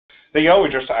There you go. We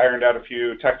just ironed out a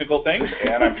few technical things,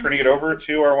 and I'm turning it over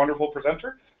to our wonderful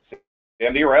presenter,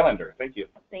 Sandy Rylander. Thank you.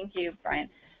 Thank you, Brian.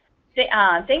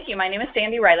 Thank you. My name is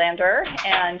Sandy Rylander,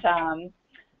 and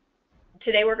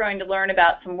today we're going to learn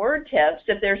about some word tips.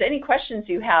 If there's any questions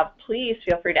you have, please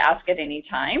feel free to ask at any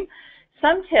time.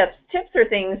 Some tips are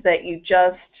things that you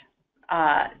just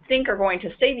think are going to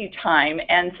save you time,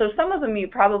 and so some of them you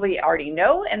probably already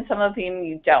know and some of them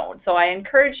you don't. So I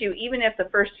encourage you, even if the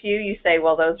first few you say,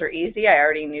 well, those are easy, I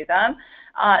already knew them,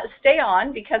 stay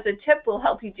on, because a tip will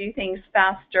help you do things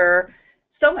faster,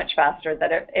 so much faster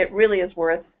that it really is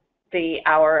worth the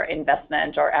hour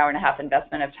investment or hour and a half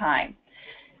investment of time.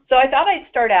 So I thought I'd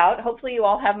start out. Hopefully you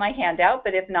all have my handout,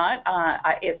 but if not,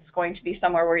 it's going to be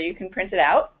somewhere where you can print it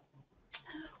out,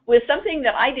 with something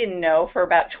that I didn't know for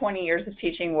about 20 years of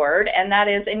teaching Word, and that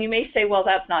is, and you may say, well,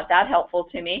 that's not that helpful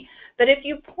to me, but if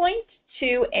you point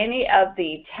to any of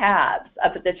the tabs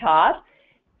up at the top,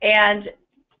 and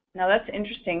now that's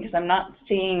interesting because I'm not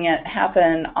seeing it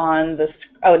happen on the,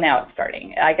 oh, now it's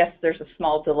starting. I guess there's a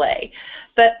small delay.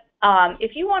 But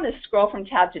if you want to scroll from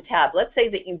tab to tab, let's say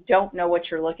that you don't know what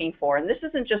you're looking for, and this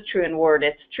isn't just true in Word,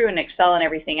 it's true in Excel and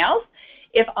everything else.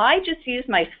 If I just use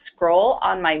my scroll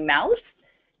on my mouse,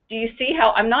 do you see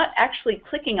how I'm not actually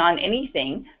clicking on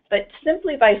anything, but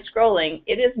simply by scrolling,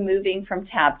 it is moving from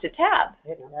tab to tab.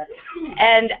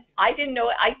 And I didn't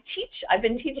know, I've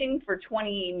been teaching for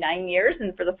 29 years,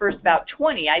 and for the first about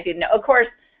 20, I didn't know. Of course,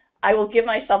 I will give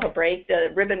myself a break. The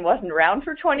ribbon wasn't around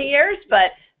for 20 years,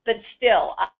 but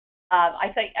still,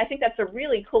 I think that's a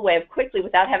really cool way of quickly,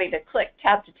 without having to click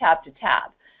tab to tab to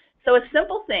tab. So a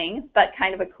simple thing, but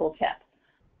kind of a cool tip.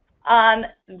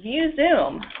 View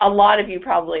Zoom. A lot of you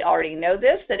probably already know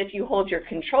this, that if you hold your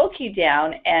control key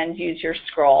down and use your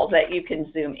scroll, that you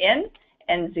can zoom in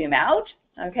and zoom out.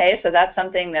 Okay, so that's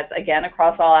something that's, again,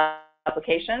 across all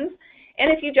applications.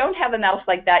 And if you don't have a mouse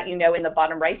like that, you know in the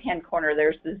bottom right-hand corner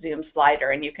there's the zoom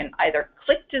slider, and you can either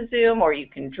click to zoom, or you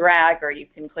can drag, or you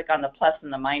can click on the plus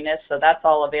and the minus. So that's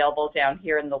all available down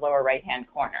here in the lower right-hand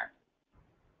corner.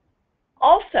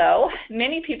 Also,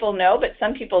 many people know, but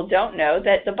some people don't know,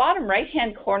 that the bottom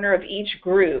right-hand corner of each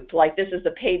group, like this is the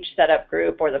page setup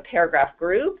group or the paragraph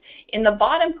group, in the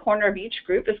bottom corner of each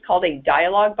group is called a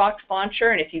dialog box launcher,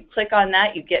 and if you click on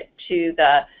that, you get to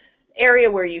the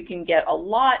area where you can get a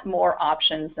lot more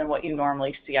options than what you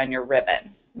normally see on your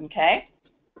ribbon, okay?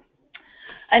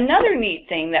 Another neat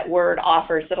thing that Word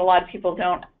offers that a lot of people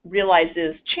don't realize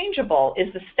is changeable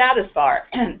is the status bar.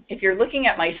 If you're looking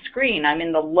at my screen, I'm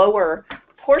in the lower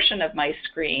portion of my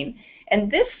screen,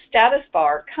 and this status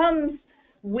bar comes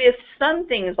with some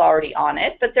things already on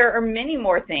it, but there are many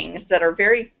more things that are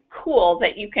very cool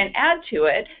that you can add to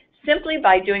it simply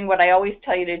by doing what I always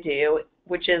tell you to do,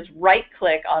 which is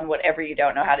right-click on whatever you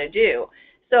don't know how to do.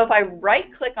 So if I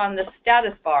right-click on the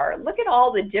status bar, look at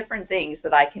all the different things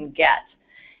that I can get.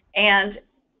 And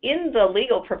in the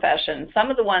legal profession, some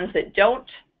of the ones that don't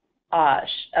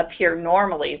appear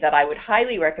normally that I would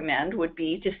highly recommend would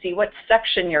be to see what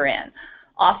section you're in.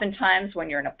 Oftentimes when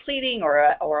you're in a pleading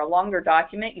or a longer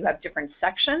document, you have different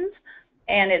sections,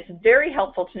 and it's very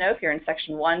helpful to know if you're in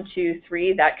section 1, 2,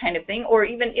 3, that kind of thing, or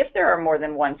even if there are more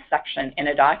than one section in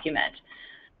a document.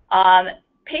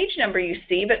 Page number you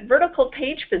see, but vertical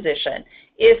page position.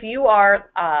 If you are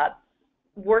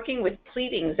working with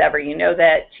pleadings ever, you know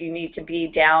that you need to be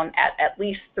down at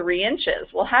least 3 inches.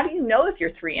 Well, how do you know if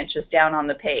you're 3 inches down on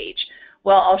the page?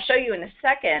 Well, I'll show you in a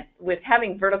second. With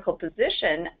having vertical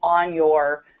position on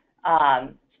your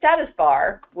status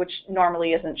bar, which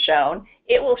normally isn't shown,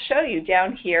 it will show you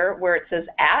down here where it says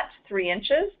at 3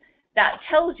 inches. That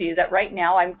tells you that right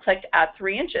now I'm clicked at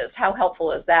 3 inches. How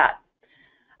helpful is that?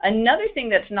 Another thing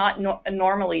that's not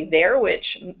normally there, which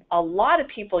a lot of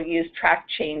people use, track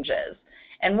changes.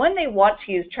 And when they want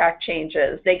to use track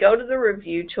changes, they go to the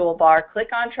review toolbar, click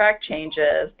on track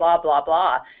changes, blah, blah,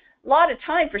 blah. A lot of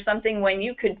time for something when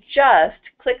you could just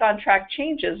click on track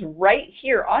changes right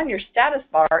here on your status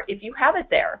bar if you have it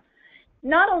there.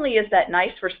 Not only is that nice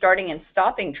for starting and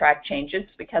stopping track changes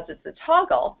because it's a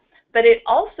toggle, but it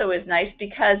also is nice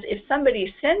because if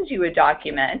somebody sends you a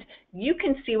document, you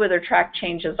can see whether track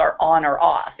changes are on or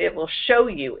off. It will show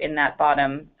you in that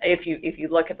bottom, if you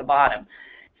look at the bottom.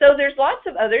 So there's lots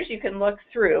of others you can look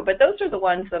through, but those are the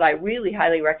ones that I really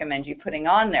highly recommend you putting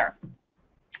on there.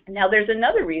 Now there's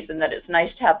another reason that it's nice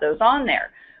to have those on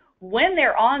there. When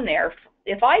they're on there,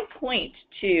 if I point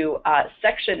to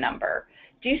section number,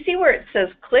 do you see where it says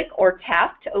click or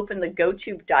tap to open the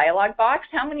GoTo dialog box?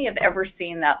 How many have ever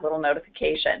seen that little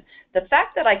notification? The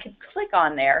fact that I could click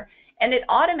on there and it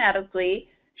automatically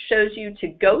shows you to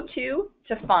go to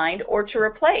find, or to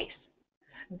replace.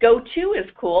 Go to is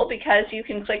cool because you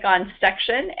can click on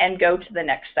section and go to the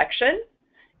next section.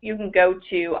 You can go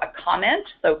to a comment,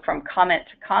 so from comment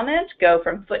to comment, go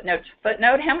from footnote to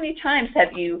footnote. How many times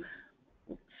have you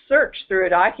searched through a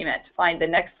document to find the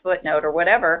next footnote or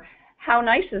whatever? How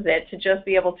nice is it to just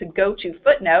be able to go to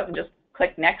footnote and just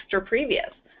click next or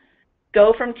previous?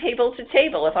 Go from table to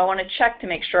table if I want to check to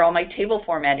make sure all my table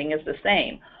formatting is the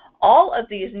same. All of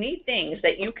these neat things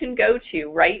that you can go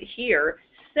to right here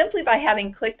simply by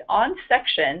having clicked on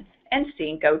section and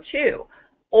seeing go to.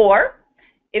 Or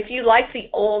if you like the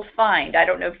old find, I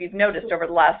don't know if you've noticed over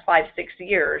the last 5-6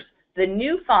 years, the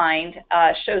new find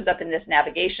shows up in this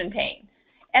navigation pane.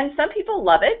 And some people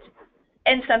love it,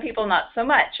 and some people not so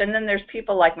much. And then there's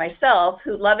people like myself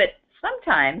who love it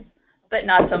sometimes, but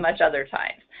not so much other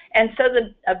times. And so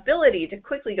the ability to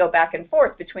quickly go back and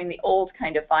forth between the old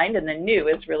kind of find and the new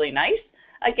is really nice,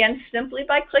 again, simply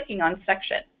by clicking on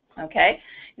section, okay?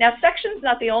 Now, section's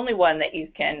not the only one that you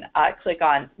can click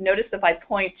on. Notice if I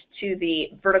point to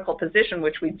the vertical position,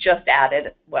 which we just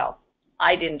added, well,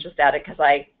 I didn't just add it because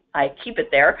I keep it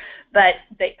there, but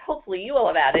hopefully you will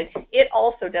have added, it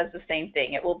also does the same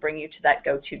thing. It will bring you to that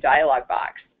go-to dialog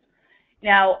box.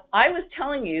 Now, I was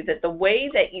telling you that the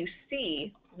way that you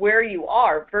see where you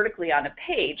are vertically on a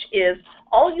page is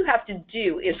all you have to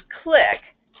do is click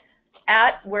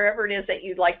at wherever it is that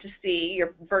you'd like to see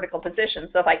your vertical position.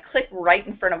 So if I click right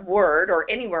in front of Word or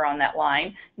anywhere on that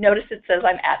line, notice it says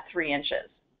I'm at 3 inches.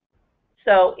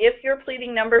 So if your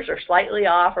pleating numbers are slightly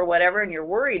off or whatever and you're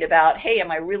worried about, hey,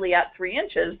 am I really at 3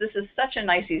 inches, this is such a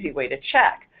nice, easy way to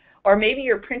check. Or maybe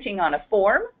you're printing on a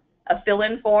form, a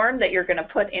fill-in form that you're going to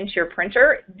put into your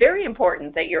printer. Very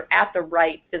important that you're at the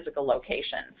right physical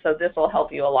location. So this will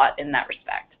help you a lot in that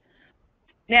respect.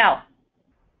 Now,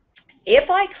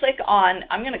 if I click on,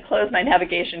 I'm going to close my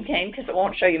navigation pane because it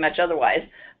won't show you much otherwise,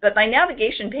 but my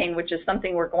navigation pane, which is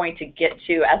something we're going to get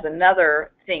to as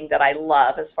another thing that I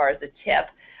love as far as a tip,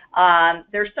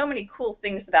 there's so many cool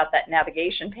things about that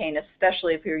navigation pane,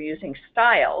 especially if you're using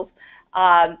styles.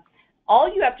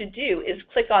 All you have to do is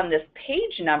click on this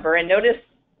page number, and notice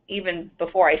even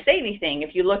before I say anything,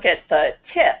 if you look at the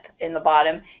tip in the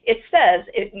bottom, it says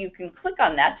you can click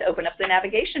on that to open up the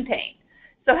navigation pane.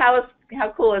 So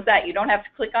how cool is that? You don't have to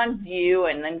click on view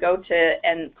and then go to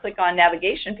and click on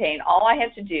navigation pane. All I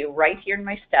have to do right here in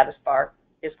my status bar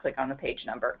is click on the page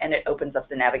number, and it opens up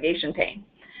the navigation pane.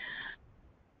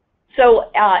 So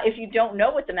if you don't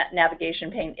know what the navigation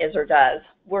pane is or does,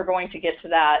 we're going to get to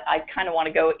that. I kind of want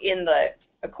to go in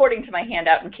according to my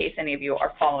handout in case any of you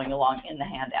are following along in the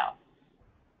handout.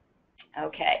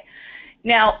 Okay.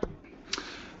 Now,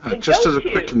 just as a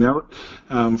quick note,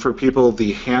 for people,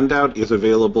 the handout is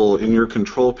available in your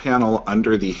control panel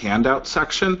under the handout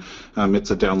section.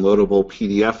 It's a downloadable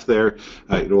PDF there.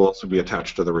 It will also be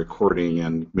attached to the recording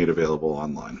and made available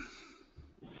online.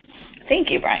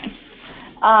 Thank you, Brian.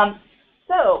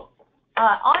 So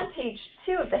on page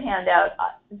 2 of the handout,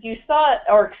 you saw,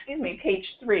 or excuse me, page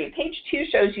 3. Page 2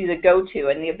 shows you the go-to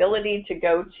and the ability to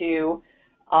go to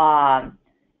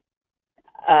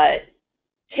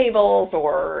tables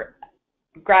or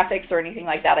graphics or anything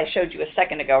like that. I showed you a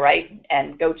second ago, right?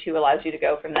 And go-to allows you to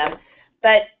go from them.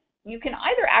 But you can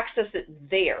either access it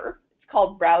there, it's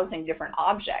called browsing different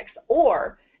objects,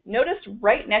 or notice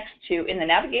right next to, in the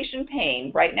navigation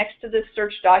pane, right next to this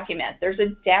search document, there's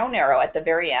a down arrow at the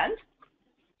very end.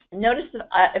 Notice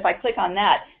that if I click on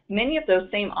that, many of those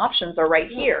same options are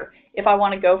right here. If I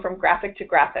want to go from graphic to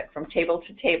graphic, from table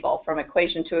to table, from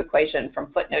equation to equation,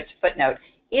 from footnote to footnote,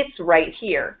 it's right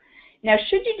here. Now,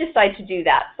 should you decide to do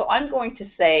that, so I'm going to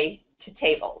say to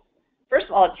tables. First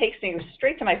of all, it takes me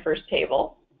straight to my first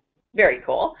table. Very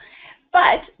cool.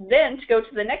 But then to go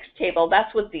to the next table,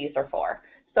 that's what these are for.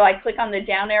 So I click on the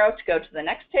down arrow to go to the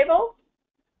next table,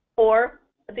 or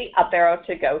the up arrow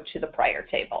to go to the prior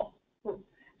table.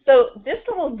 So this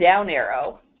little down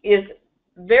arrow is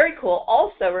very cool.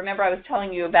 Also, remember I was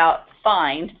telling you about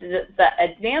find, the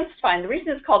advanced find. The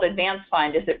reason it's called advanced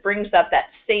find is it brings up that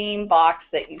same box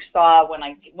that you saw when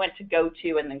I went to go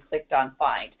to and then clicked on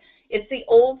find. It's the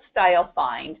old style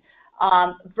find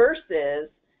versus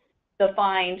the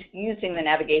find using the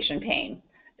navigation pane.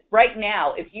 Right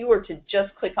now, if you were to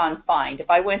just click on find, if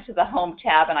I went to the home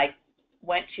tab and I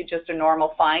went to just a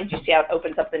normal find, you see how it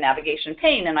opens up the navigation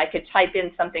pane, and I could type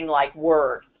in something like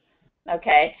Word,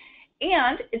 okay?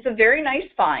 And it's a very nice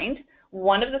find.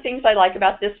 One of the things I like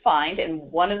about this find, and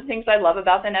one of the things I love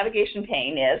about the navigation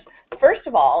pane is, first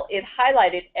of all, it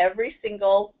highlighted every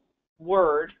single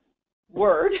word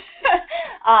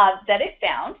that it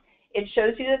found. It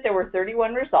shows you that there were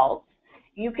 31 results.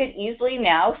 You could easily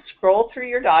now scroll through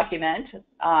your document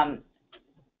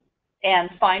and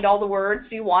find all the words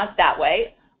you want that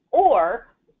way. Or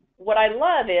what I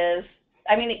love is,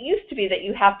 I mean, it used to be that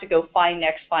you have to go find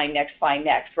next, find next, find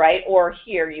next, right? Or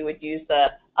here you would use the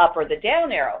up or the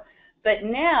down arrow. But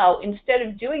now, instead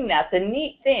of doing that, the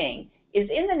neat thing is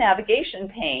in the navigation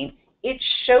pane, it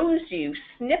shows you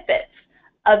snippets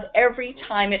of every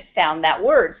time it found that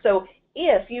word. So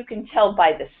if you can tell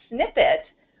by the snippet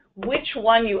which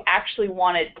one you actually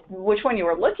wanted, which one you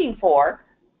were looking for,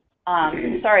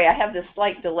 sorry, I have this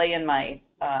slight delay in my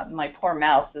my poor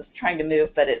mouse is trying to move,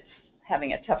 but it's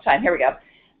having a tough time. Here we go.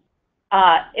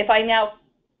 If I now,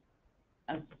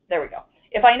 there we go.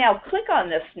 If I now click on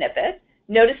this snippet,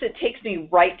 notice it takes me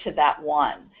right to that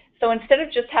one. So instead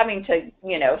of just having to,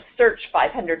 you know, search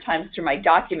 500 times through my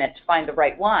document to find the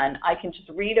right one, I can just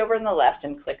read over on the left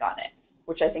and click on it,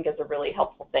 which I think is a really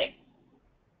helpful thing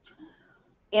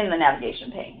in the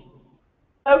navigation pane.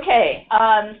 Okay,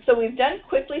 so we've done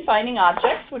quickly finding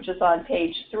objects, which is on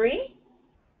page 3.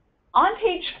 On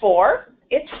page 4,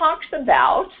 it talks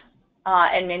about,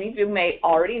 and many of you may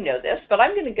already know this, but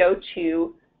I'm going to go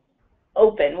to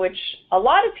Open, which a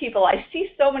lot of people, I see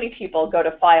so many people go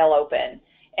to File Open,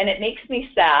 and it makes me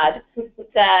sad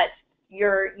that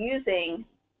you're using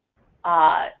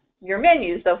your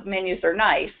menus. The menus are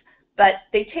nice, but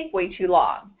they take way too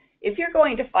long. If you're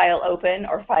going to File Open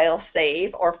or File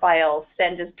Save or File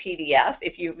Send as PDF,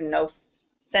 if you even know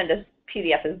Send as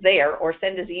PDF is there, or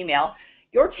Send as email,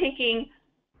 you're taking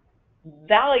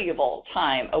valuable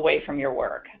time away from your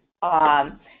work.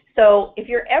 So if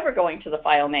you're ever going to the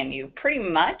File menu, pretty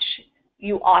much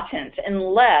you oughtn't,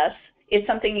 unless it's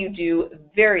something you do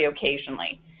very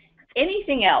occasionally.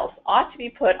 Anything else ought to be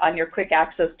put on your Quick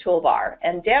Access toolbar.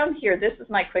 And down here, this is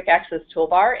my Quick Access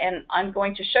toolbar, and I'm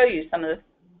going to show you some of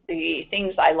the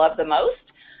things I love the most.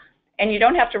 And you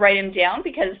don't have to write them down,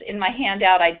 because in my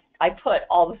handout I put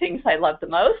all the things I love the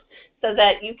most so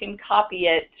that you can copy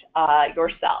it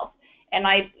yourself. And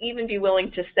I'd even be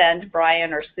willing to send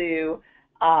Brian or Sue,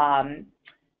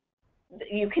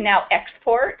 you can now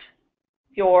export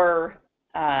your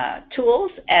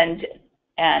tools, and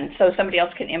so somebody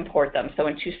else can import them. So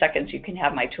in 2 seconds you can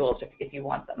have my tools if you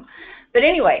want them. But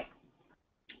anyway,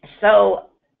 so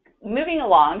moving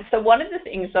along, so one of the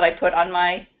things that I put on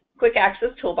my Quick Access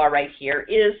toolbar right here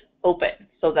is Open,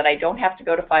 so that I don't have to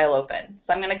go to File Open.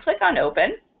 So I'm going to click on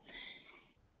Open.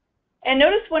 And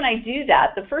notice when I do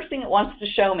that, the first thing it wants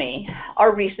to show me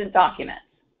are recent documents,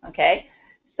 okay?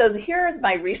 So here are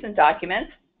my recent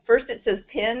documents. First it says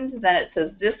pinned, then it says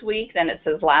this week, then it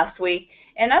says last week.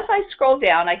 And as I scroll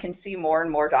down, I can see more and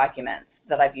more documents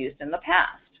that I've used in the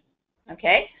past,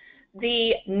 okay?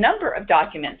 The number of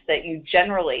documents that you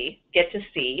generally get to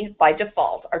see by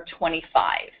default are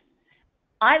 25.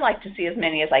 I like to see as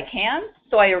many as I can,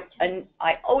 so I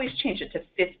always change it to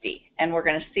 50, and we're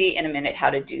going to see in a minute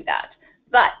how to do that.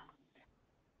 But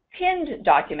pinned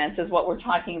documents is what we're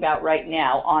talking about right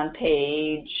now on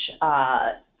page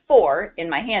 4 in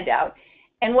my handout.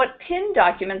 And what pinned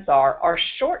documents are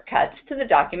shortcuts to the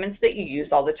documents that you use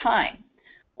all the time.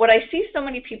 What I see so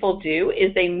many people do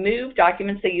is they move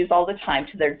documents they use all the time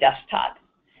to their desktop.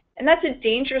 And that's a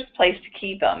dangerous place to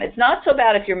keep them. It's not so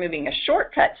bad if you're moving a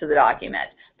shortcut to the document,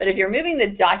 but if you're moving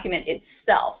the document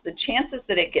itself, the chances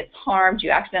that it gets harmed, you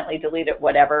accidentally delete it,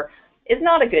 whatever, is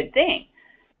not a good thing.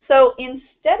 So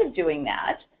instead of doing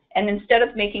that, and instead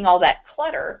of making all that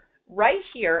clutter, right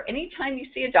here, anytime you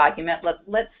see a document,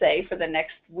 let's say for the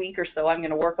next week or so, I'm going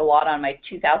to work a lot on my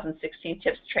 2016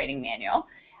 TIPS training manual.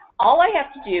 All I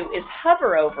have to do is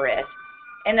hover over it,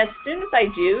 and as soon as I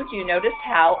do you notice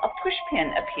how a push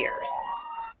pin appears?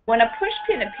 When a push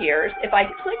pin appears, if I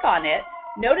click on it,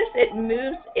 notice it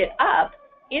moves it up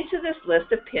into this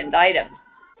list of pinned items,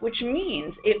 which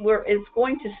means it's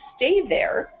going to stay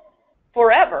there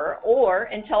forever, or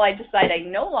until I decide I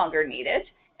no longer need it,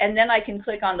 and then I can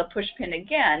click on the push pin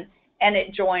again, and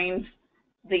it joins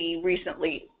the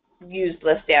recently used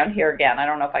list down here again. I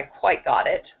don't know if I quite got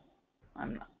it.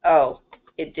 Oh,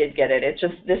 it did get it. It's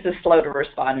just, this is slow to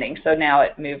responding, so now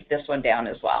it moved this one down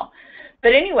as well.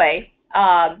 But anyway,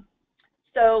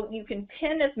 so you can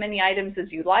pin as many items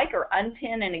as you like or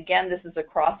unpin, and again, this is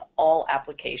across all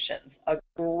applications. A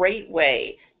great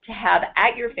way to have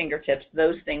at your fingertips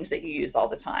those things that you use all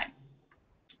the time.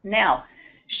 Now,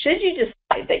 should you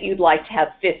decide that you'd like to have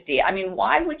 50, I mean,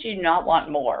 why would you not want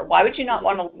more? Why would you not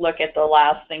want to look at the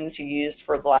last things you used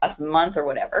for the last month or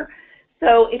whatever?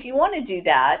 So if you want to do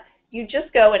that, you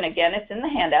just go, and again, it's in the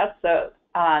handout, so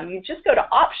you just go to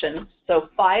Options, so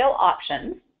File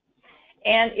Options,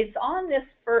 and it's on this,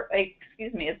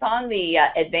 it's on the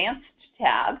Advanced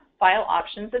tab, File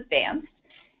Options Advanced,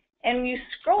 and you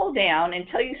scroll down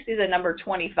until you see the number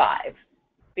 25,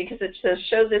 because it says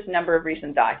show this number of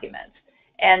recent documents.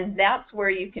 And that's where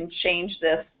you can change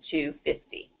this to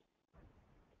 50.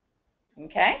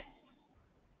 Okay?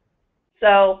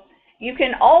 So you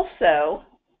can also,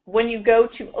 when you go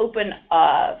to open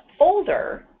a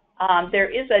folder, there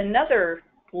is another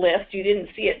list. You didn't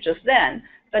see it just then,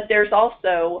 but there's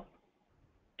also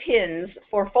pins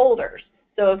for folders.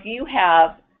 So if you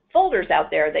have folders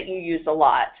out there that you use a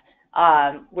lot,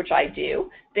 which I do,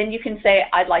 then you can say,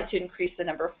 I'd like to increase the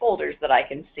number of folders that I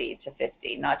can see to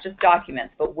 50, not just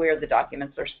documents, but where the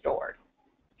documents are stored.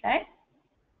 Okay?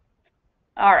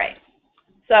 All right.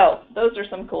 So those are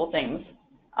some cool things.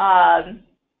 And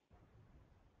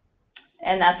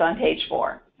that's on page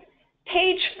 4.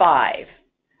 Page 5.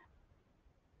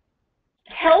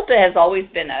 Help has always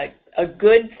been a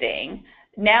good thing.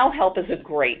 Now help is a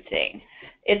great thing.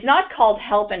 It's not called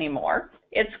help anymore.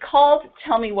 It's called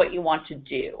tell me what you want to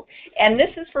do. And this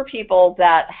is for people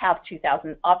that have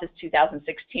Office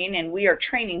 2016, and we are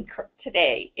training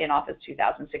today in Office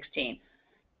 2016.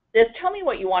 This tell me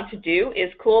what you want to do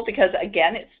is cool because,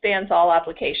 again, it spans all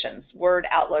applications, Word,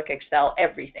 Outlook, Excel,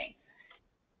 everything.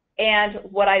 And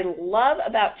what I love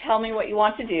about tell me what you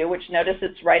want to do, which notice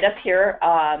it's right up here,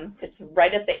 it's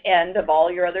right at the end of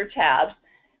all your other tabs.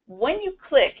 When you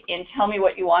click in tell me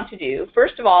what you want to do,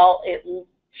 first of all, it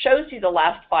shows you the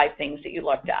last 5 things that you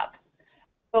looked up.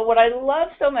 But what I love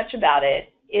so much about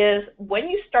it is when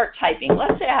you start typing,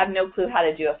 let's say I have no clue how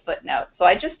to do a footnote, so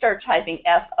I just start typing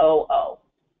FOO.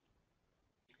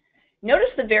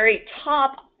 Notice the very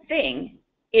top thing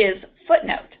is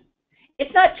footnote.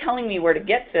 It's not telling me where to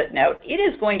get footnote. It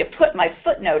is going to put my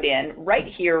footnote in right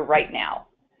here, right now.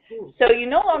 So you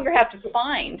no longer have to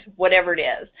find whatever it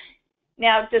is.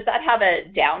 Now, does that have a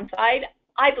downside?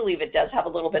 I believe it does have a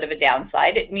little bit of a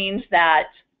downside. It means that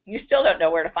you still don't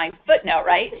know where to find footnote,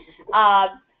 right?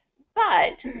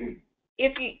 But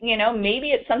if you know,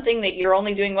 maybe it's something that you're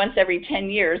only doing once every 10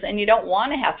 years and you don't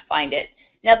want to have to find it.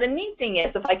 Now, the neat thing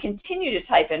is if I continue to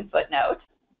type in footnote,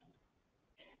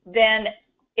 then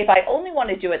if I only want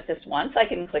to do it this once, I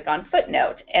can click on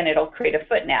footnote and it'll create a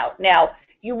footnote. Now,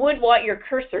 you would want your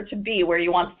cursor to be where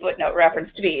you want the footnote reference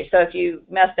to be. So if you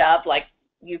messed up, like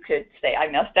you could say,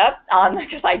 I messed up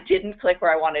because I didn't click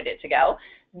where I wanted it to go,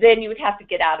 then you would have to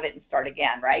get out of it and start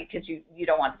again, right? Because you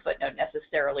don't want the footnote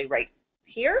necessarily right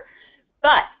here.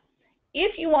 But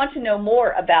if you want to know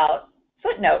more about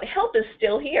footnote, help is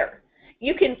still here.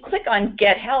 You can click on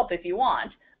get help if you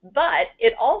want, but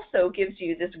it also gives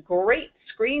you this great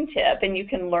screen tip, and you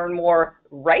can learn more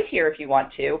right here if you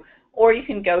want to, or you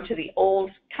can go to the old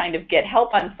kind of get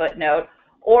help on footnote,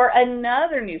 or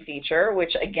another new feature,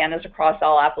 which again is across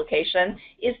all applications,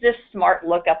 is this smart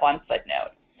lookup on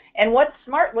footnote. And what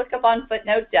smart lookup on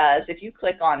footnote does, if you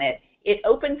click on it, it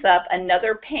opens up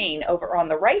another pane over on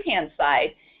the right-hand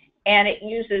side, and it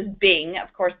uses Bing.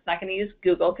 Of course, it's not going to use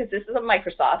Google because this is a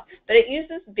Microsoft, but it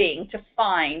uses Bing to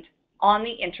find on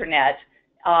the internet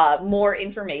more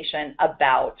information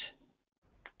about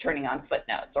turning on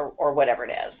footnotes or whatever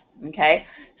it is, okay?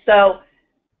 So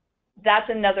that's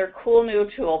another cool new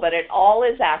tool, but it all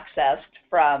is accessed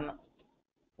from,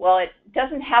 well, it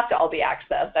doesn't have to all be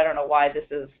accessed. I don't know why this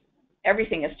is,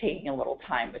 everything is taking a little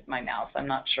time with my mouse. I'm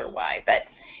not sure why, but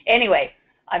anyway,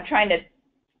 I'm trying to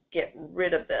get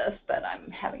rid of this, but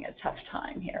I'm having a tough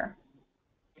time here.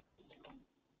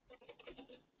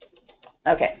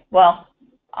 Okay, well,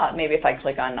 maybe if I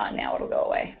click on not now, it'll go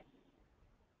away.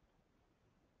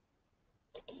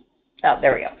 Oh,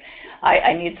 there we go.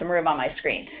 I need some room on my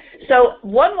screen. So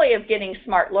one way of getting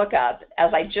smart lookup,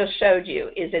 as I just showed you,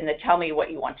 is in the tell me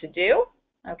what you want to do,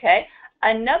 okay?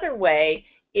 Another way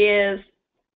is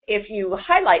if you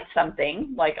highlight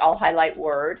something, like I'll highlight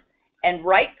Word, and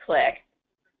right-click,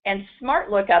 and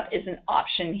smart lookup is an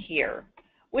option here,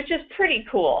 which is pretty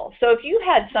cool. So if you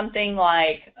had something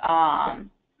like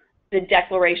the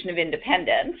Declaration of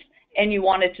Independence, and you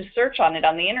wanted to search on it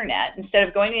on the internet, instead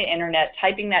of going to the internet,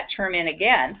 typing that term in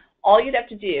again, all you'd have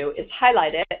to do is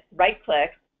highlight it,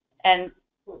 right-click, and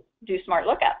do smart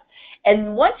lookup.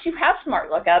 And once you have smart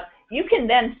lookup, you can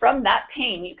then, from that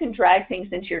pane, you can drag things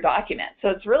into your document. So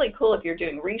it's really cool if you're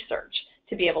doing research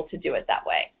to be able to do it that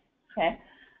way, okay?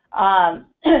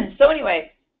 So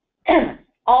anyway,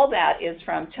 all that is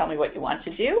from Tell Me What You Want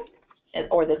to Do,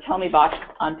 or the Tell Me box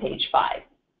on page 5.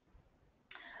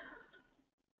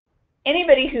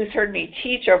 Anybody who's heard me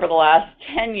teach over the last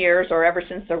 10 years or ever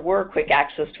since there were quick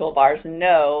access toolbars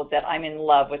know that I'm in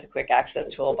love with a quick access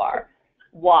toolbar.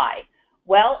 Why?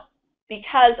 Well,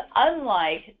 because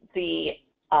unlike the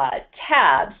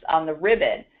tabs on the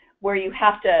ribbon where you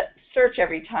have to search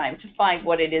every time to find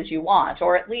what it is you want,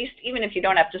 or at least even if you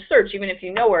don't have to search, even if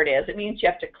you know where it is, it means you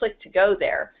have to click to go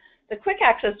there. The Quick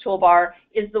Access Toolbar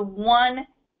is the one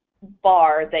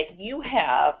bar that you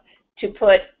have to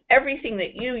put everything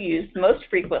that you use most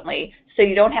frequently so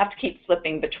you don't have to keep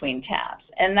flipping between tabs,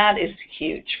 and that is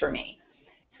huge for me.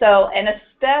 So, and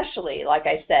especially, like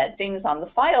I said, things on the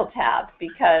File tab,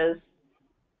 because,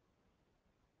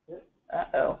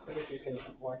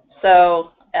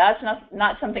 so that's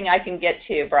not something I can get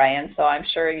to, Brian, so I'm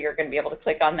sure you're going to be able to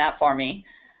click on that for me,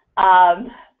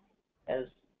 because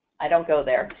I don't go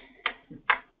there.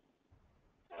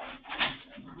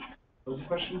 What was the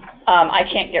question? I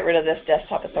can't get rid of this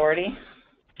desktop authority.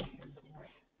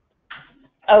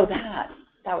 Oh, that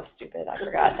was stupid. I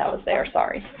forgot that was there.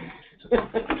 Sorry.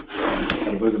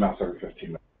 I'm moving the mouse every 15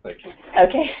 minutes. Thank you.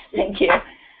 Okay, thank you.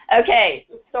 Okay,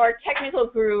 so our technical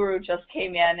guru just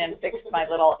came in and fixed my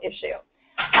little issue.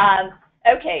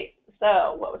 Okay,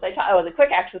 so what was I talking? Oh, the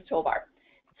Quick Access Toolbar.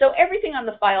 So everything on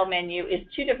the File menu is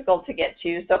too difficult to get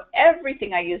to, so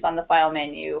everything I use on the File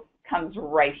menu comes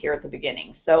right here at the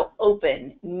beginning. So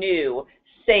open, new,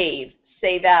 save,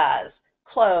 save as,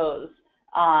 close,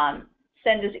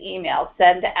 send as email,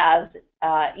 send as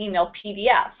email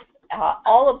PDF.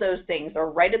 All of those things are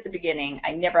right at the beginning.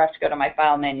 I never have to go to my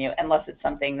File menu unless it's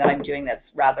something that I'm doing that's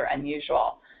rather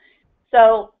unusual.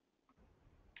 So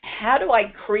how do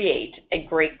I create a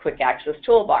great Quick Access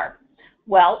Toolbar?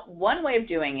 Well, one way of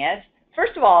doing it,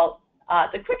 first of all,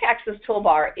 the Quick Access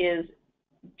Toolbar is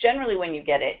generally, when you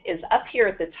get it, is up here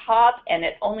at the top, and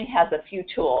it only has a few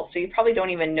tools, so you probably don't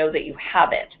even know that you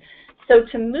have it. So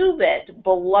to move it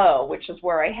below, which is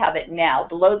where I have it now,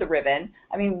 below the ribbon,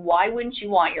 I mean, why wouldn't you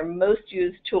want your most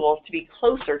used tools to be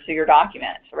closer to your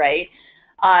document, right?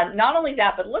 Not only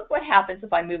that, but look what happens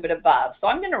if I move it above. So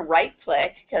I'm going to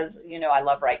right-click, because, you know, I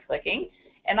love right-clicking,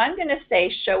 and I'm going to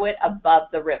say show it above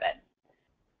the ribbon.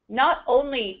 Not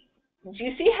only do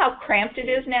you see how cramped it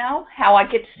is now? How I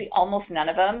get to see almost none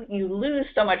of them? You lose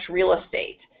so much real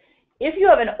estate. If you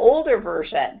have an older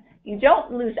version, you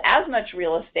don't lose as much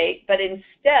real estate, but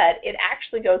instead it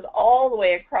actually goes all the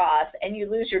way across and you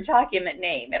lose your document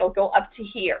name. It'll go up to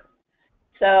here.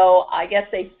 So I guess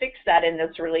they fixed that in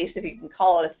this release, if you can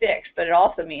call it a fix, but it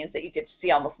also means that you get to see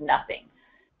almost nothing.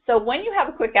 So when you have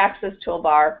a Quick Access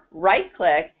Toolbar,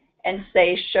 right-click and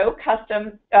say show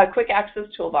custom Quick Access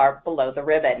Toolbar below the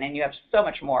ribbon, and you have so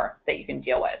much more that you can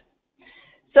deal with.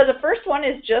 So the first one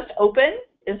is just open.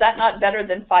 Is that not better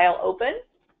than File open?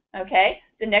 Okay.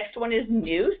 The next one is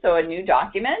new, so a new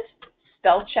document.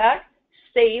 Spell check,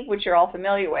 save, which you're all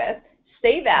familiar with,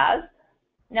 save as.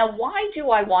 Now, why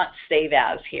do I want save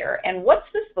as here? And what's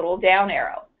this little down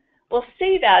arrow? Well,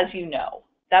 save as, you know,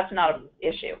 that's not an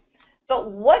issue. But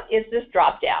what is this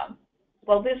drop down?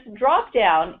 Well, this drop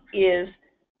down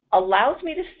allows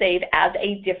me to save as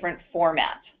a different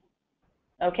format.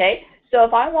 Okay, so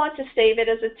if I want to save it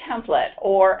as a template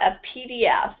or a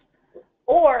PDF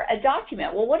or a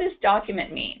document, well, what does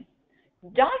document mean?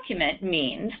 Document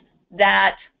means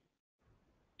that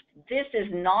this is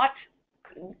not,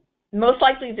 most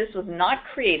likely this was not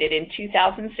created in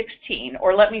 2016,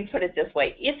 or let me put it this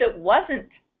way, if it wasn't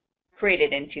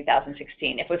created in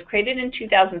 2016, if it was created in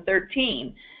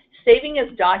 2013, saving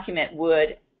as document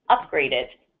would upgrade it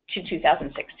to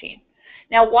 2016.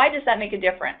 Now, why does that make a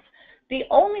difference? The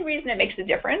only reason it makes a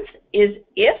difference is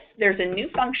if there's a new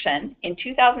function in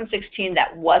 2016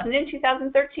 that wasn't in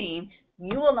 2013,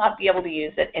 you will not be able to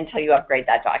use it until you upgrade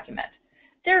that document.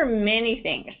 There are many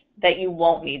things that you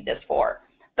won't need this for.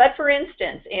 But for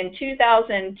instance, in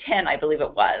 2010, I believe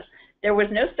it was, there was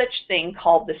no such thing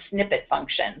called the snippet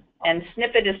function. And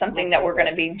snippet is something that we're going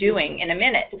to be doing in a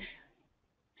minute.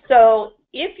 So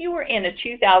if you were in a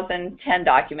 2010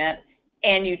 document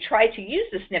and you try to use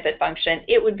the snippet function,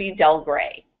 it would be dull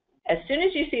gray. As soon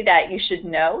as you see that, you should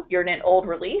know you're in an old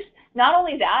release. Not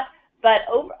only that, but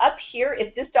up here,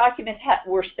 if this document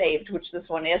were saved, which this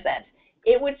one isn't,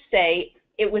 it would say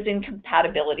it was in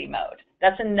compatibility mode.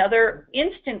 That's another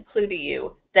instant clue to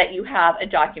you that you have a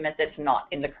document that's not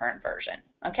in the current version,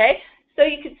 okay? So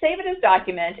you could save it as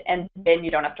document, and then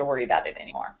you don't have to worry about it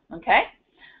anymore, okay?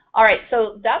 All right,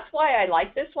 so that's why I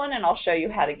like this one, and I'll show you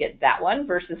how to get that one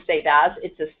versus save as.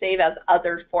 It's a save as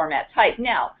other format type.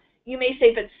 Now, you may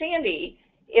say, but Sandy,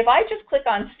 if I just click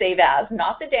on save as,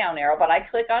 not the down arrow, but I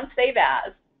click on save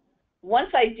as, once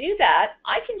I do that,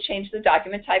 I can change the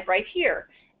document type right here.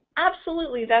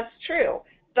 Absolutely, that's true.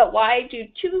 But why do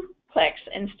 2 clicks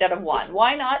instead of 1?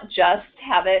 Why not just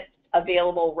have it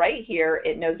available right here?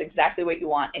 It knows exactly what you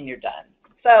want, and you're done.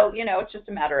 So, you know, it's just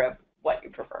a matter of what you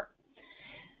prefer.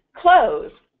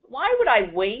 Close. Why would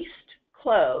I waste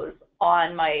close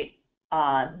on my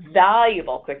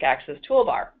valuable quick access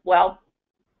toolbar? Well,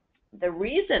 the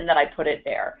reason that I put it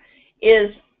there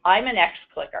is I'm an X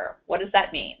clicker. What does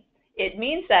that mean? It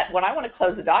means that when I want to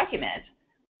close a document,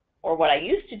 or what I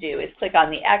used to do is click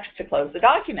on the X to close the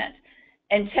document.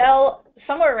 Until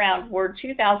somewhere around Word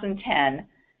 2010,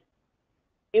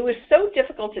 it was so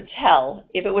difficult to tell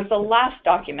if it was the last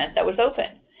document that was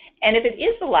open. And if it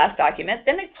is the last document,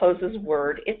 then it closes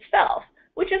Word itself,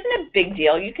 which isn't a big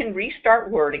deal. You can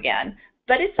restart Word again,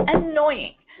 but it's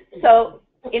annoying. So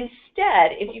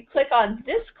instead, if you click on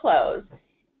this close,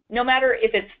 no matter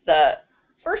if it's the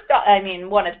first,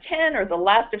 one of 10 or the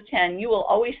last of 10, you will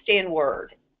always stay in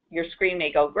Word. Your screen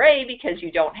may go gray because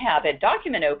you don't have a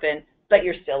document open, but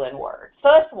you're still in Word. So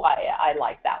that's why I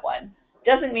like that one.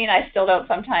 Doesn't mean I still don't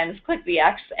sometimes click the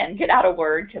X and get out of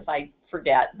Word because I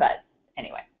forget, but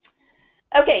anyway.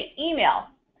 Okay, email.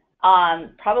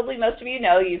 Probably most of you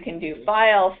know you can do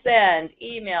file, send,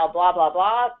 email, blah, blah,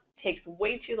 blah. Takes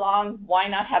way too long. Why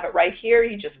not have it right here?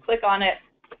 You just click on it.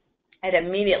 It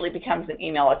immediately becomes an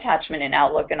email attachment in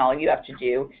Outlook, and all you have to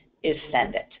do is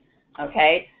send it.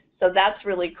 Okay, so that's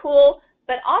really cool.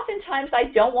 But oftentimes I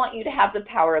don't want you to have the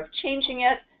power of changing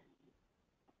it.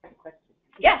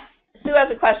 Yes, Sue has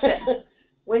a question.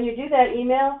 When you do that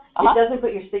email, it doesn't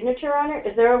put your signature on it.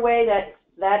 Is there a way that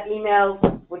that email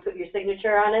would put your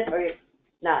signature on it, or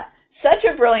not? Such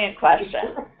a brilliant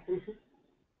question.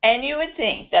 And you would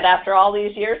think that after all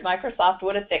these years, Microsoft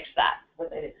would have fixed that.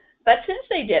 But since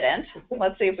they didn't,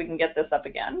 let's see if we can get this up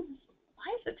again.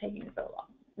 Why is it taking so long?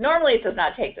 Normally it does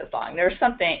not take this long. There's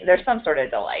some sort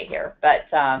of delay here, but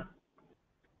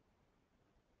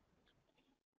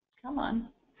come on.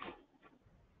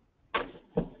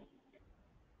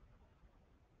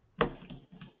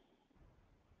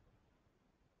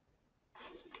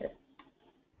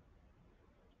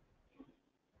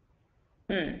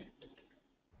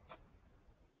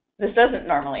 This doesn't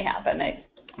normally happen.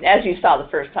 As you saw the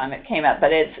first time it came up,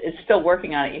 but it's still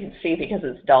working on it. You can see because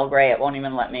it's dull gray, it won't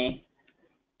even let me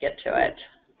get to it.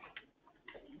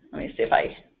 Let me see if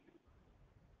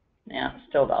yeah, it's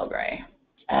still dull gray.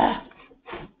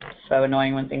 So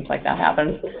annoying when things like that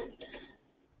happen.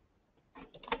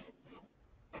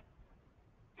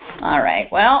 All right,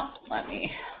 well, let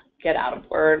me get out of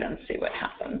Word and see what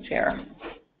happens here.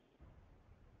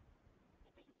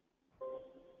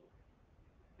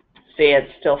 See,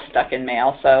 it's still stuck in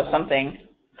Mail, so something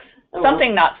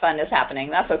not fun is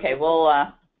happening. That's okay. We'll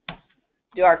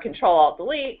do our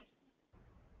Control-Alt-Delete.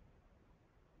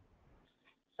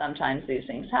 Sometimes these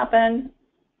things happen.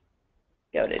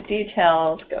 Go to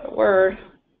Details, go to Word.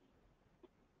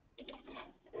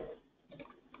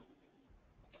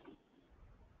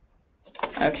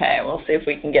 Okay, we'll see if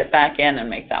we can get back in and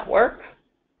make that work.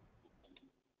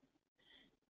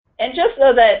 And just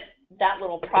so that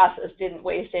little process didn't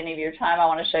waste any of your time, I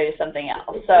want to show you something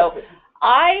else. So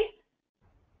I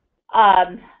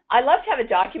love to have a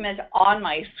document on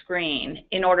my screen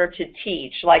in order to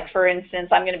teach. Like, for instance,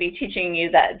 I'm going to be teaching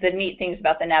you the neat things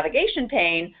about the navigation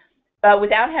pane, but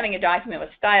without having a document with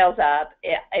styles up,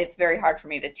 it's very hard for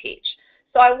me to teach.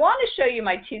 So I want to show you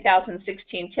my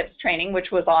 2016 tips training,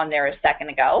 which was on there a second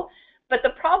ago. But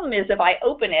the problem is if I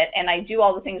open it and I do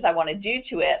all the things I want to do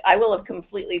to it, I will have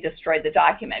completely destroyed the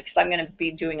document because I'm going to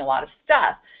be doing a lot of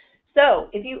stuff. So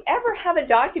if you ever have a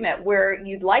document where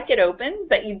you'd like it open,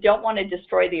 but you don't want to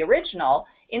destroy the original,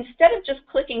 instead of just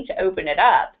clicking to open it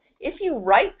up, if you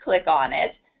right-click on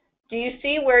it, do you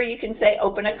see where you can say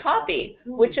open a copy,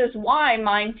 which is why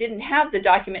mine didn't have the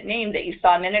document name that you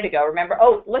saw a minute ago. Remember,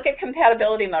 oh, look at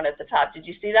compatibility mode at the top. Did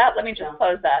you see that? Let me just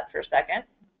close that for a second.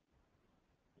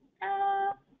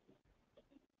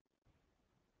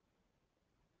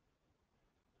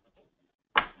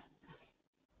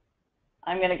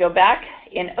 I'm going to go back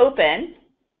in Open,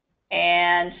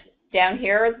 and down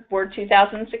here, Word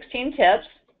 2016 Tips.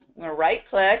 I'm going to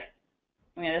right-click.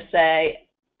 I'm going to say,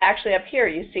 actually up here,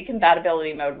 you see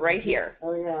compatibility mode right here.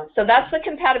 Oh, yeah. So that's the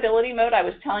compatibility mode I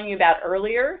was telling you about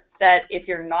earlier, that if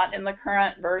you're not in the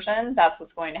current version, that's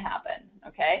what's going to happen,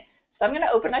 okay? So I'm going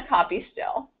to open a copy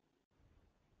still.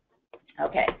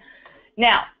 Okay.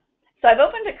 Now, so I've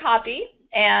opened a copy,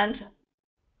 and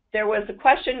there was a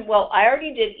question, well, I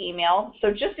already did email,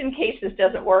 so just in case this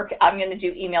doesn't work, I'm going to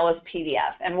do email as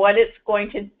PDF. And what it's going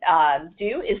to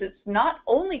do is it's not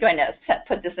only going to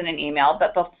put this in an email,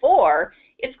 but before,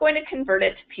 it's going to convert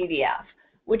it to PDF,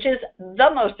 which is the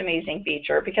most amazing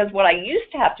feature, because what I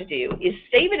used to have to do is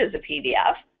save it as a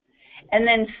PDF and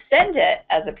then send it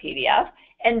as a PDF,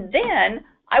 and then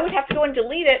I would have to go and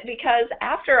delete it because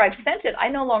after I've sent it, I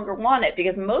no longer want it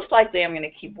because most likely I'm going to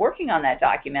keep working on that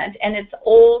document and it's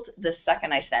old the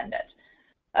second I send it.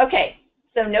 Okay,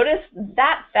 So notice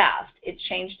that fast, it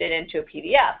changed it into a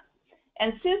PDF.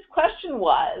 And Sue's question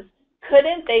was,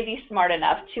 couldn't they be smart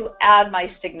enough to add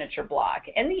my signature block?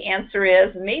 And the answer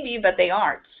is maybe, but they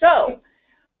aren't. So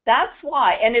that's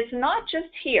why, and it's not just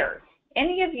here.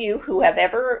 Any of you who have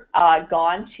ever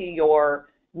gone to your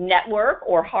network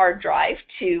or hard drive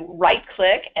to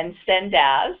right-click and send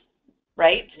as,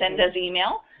 right, send as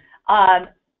email,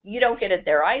 you don't get it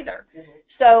there either.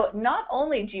 So not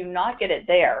only do you not get it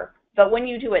there, but when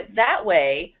you do it that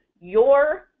way,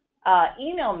 your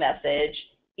email message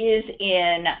is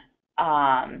in,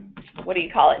 what do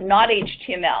you call it, not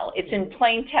HTML. It's in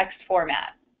plain text format.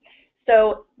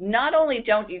 So not only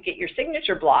don't you get your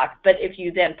signature block, but if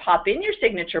you then pop in your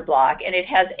signature block and it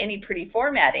has any pretty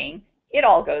formatting, it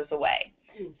all goes away.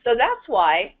 So that's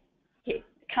why,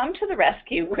 come to the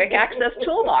rescue, Quick Access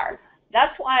Toolbar.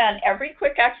 That's why on every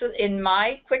Quick Access, in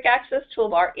my Quick Access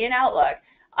Toolbar in Outlook,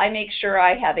 I make sure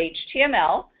I have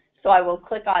HTML. So I will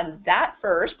click on that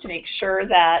first to make sure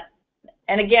that,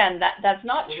 and again, that's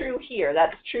not true here.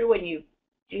 That's true when you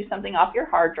do something off your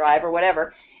hard drive or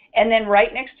whatever. And then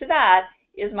right next to that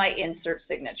is my insert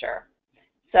signature.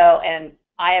 So, and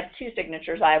I have two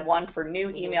signatures. I have one for new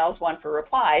emails, one for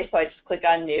replies. So I just click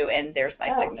on new and there's my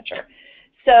signature.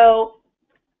 So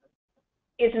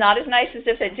it's not as nice as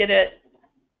if it did it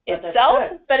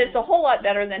itself, but it's a whole lot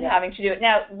better than having to do it.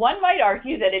 Now, one might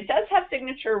argue that it does have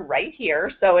signature right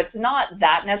here, so it's not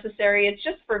that necessary. It's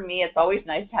just, for me, it's always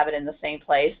nice to have it in the same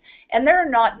place. And there are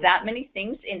not that many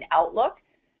things in Outlook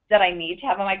that I need to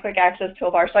have on my Quick Access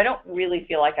Toolbar, so I don't really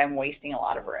feel like I'm wasting a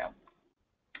lot of room.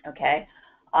 Okay?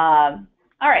 All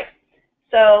right.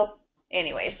 So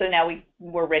anyway, so now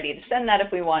we're ready to send that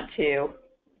if we want to.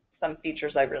 Some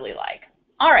features I really like.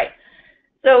 All right.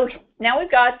 So now we've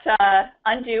got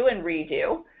undo and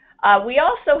redo. We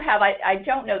also have, I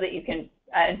don't know that you can,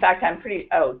 in fact, I'm pretty,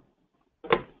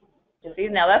 see,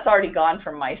 now that's already gone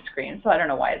from my screen, so I don't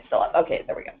know why it's still up. Okay,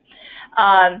 there we go.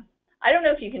 I don't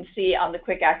know if you can see on the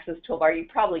Quick Access Toolbar, you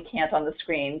probably can't on the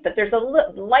screen, but there's a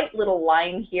light little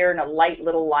line here and a light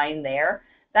little line there.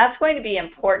 That's going to be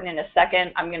important in a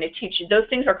second. I'm going to teach you, those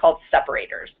things are called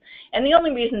separators. And the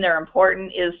only reason they're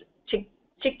important is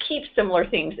to keep similar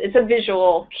things. It's a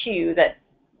visual cue that,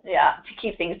 to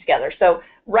keep things together. So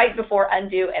right before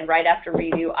undo and right after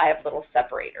redo, I have little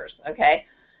separators, okay?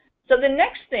 So the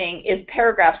next thing is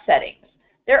paragraph settings.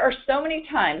 There are so many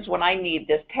times when I need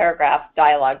this paragraph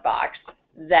dialog box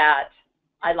that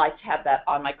I like to have that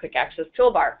on my Quick Access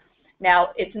Toolbar. Now,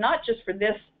 it's not just for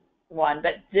this one,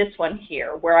 but this one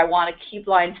here, where I want to keep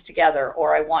lines together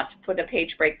or I want to put a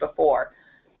page break before.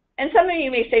 And some of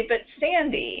you may say, but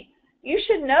Sandy, you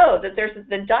should know that there's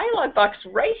the dialog box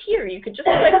right here. You could just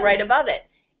click right above it.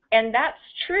 And that's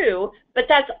true, but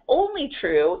that's only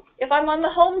true if I'm on the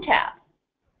Home tab.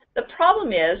 The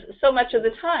problem is, so much of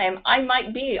the time, I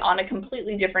might be on a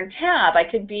completely different tab. I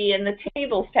could be in the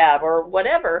Tables tab or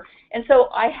whatever. And so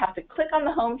I have to click on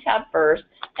the Home tab first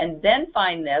and then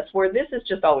find this, where this is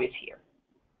just always here.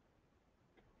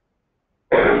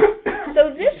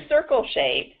 So this circle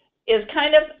shape is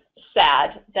kind of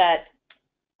sad that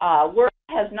Word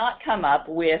has not come up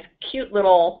with cute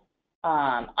little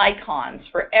icons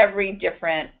for every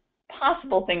different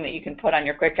possible thing that you can put on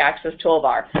your Quick Access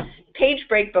Toolbar. Page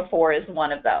break before is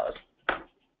one of those.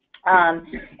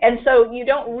 And so you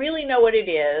don't really know what it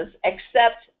is,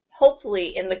 except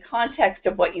hopefully in the context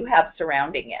of what you have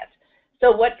surrounding it.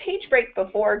 So what page break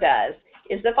before does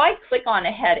is if I click on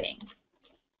a heading,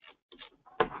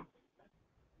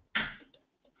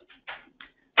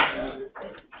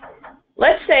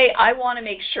 let's say I want to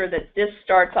make sure that this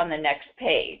starts on the next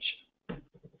page.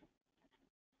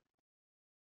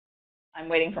 I'm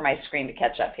waiting for my screen to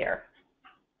catch up here.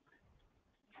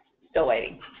 Still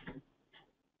waiting.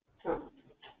 There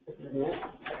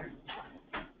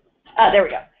we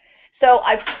go. So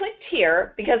I've clicked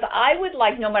here because I would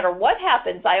like, no matter what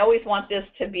happens, I always want this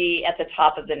to be at the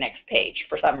top of the next page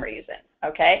for some reason,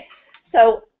 okay?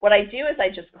 So what I do is I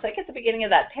just click at the beginning of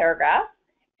that paragraph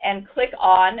and click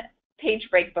on page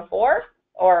break before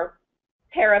or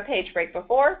para page break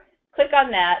before, click on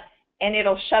that, and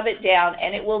it'll shove it down,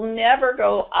 and it will never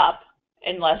go up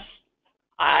unless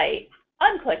I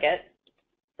unclick it.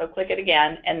 So click it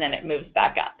again, and then it moves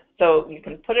back up. So you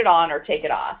can put it on or take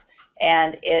it off.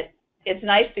 And it's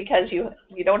nice because you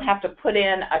don't have to put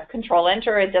in a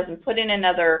Control-Enter. It doesn't put in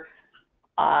another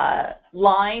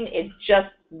line. It's just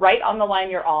right on the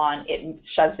line you're on. It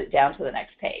shoves it down to the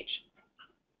next page.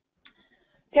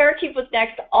 Parakeep was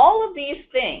next. All of these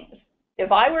things,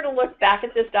 if I were to look back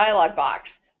at this dialog box,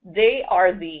 they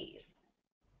are these.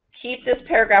 keep this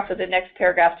paragraph with the next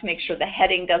paragraph to make sure the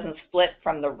heading doesn't split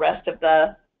from the rest of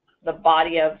the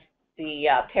body of the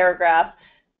paragraph,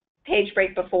 page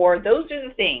break before. Those are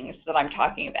the things that I'm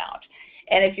talking about.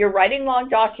 And if you're writing long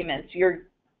documents, you're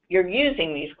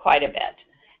using these quite a bit.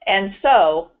 And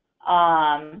so,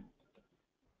 and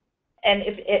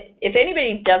if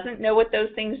anybody doesn't know what those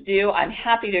things do, I'm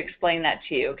happy to explain that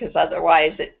to you, because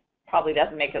otherwise it probably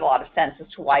doesn't make a lot of sense as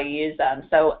to why you use them.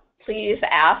 So please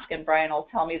ask, and Brian will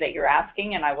tell me that you're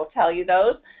asking, and I will tell you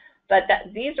those. But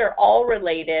these are all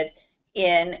related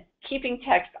in keeping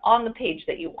text on the page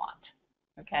that you want,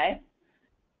 okay?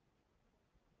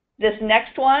 This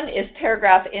next one is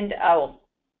paragraph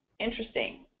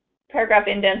interesting. Paragraph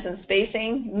indents and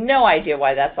spacing, no idea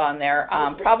why that's on there,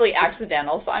 probably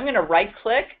accidental. So I'm going to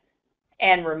right-click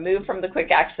and remove from the quick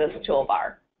access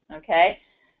toolbar, okay?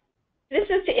 This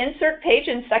is to insert page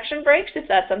and section breaks, if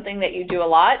that's something that you do a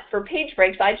lot. For page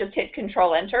breaks, I just hit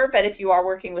Control-Enter, but if you are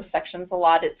working with sections a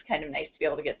lot, it's kind of nice to be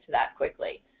able to get to that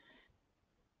quickly.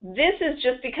 This is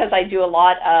just because I do a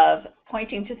lot of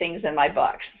pointing to things in my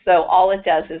books. So all it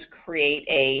does is create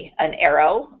an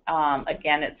arrow.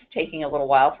 Again, it's taking a little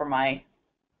while for my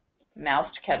mouse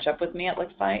to catch up with me, it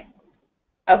looks like.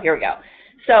 Oh, here we go.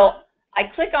 So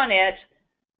I click on it.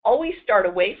 Always start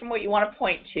away from what you want to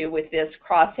point to with this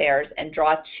crosshairs and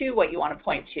draw to what you want to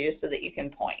point to so that you can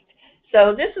point.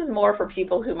 So this is more for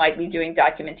people who might be doing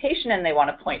documentation and they want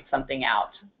to point something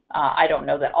out. I don't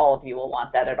know that all of you will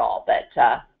want that at all,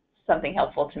 but something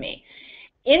helpful to me.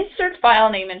 Insert file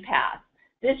name and path.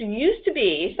 This used to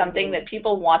be something that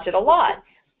people wanted a lot.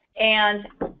 And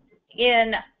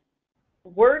in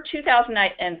Word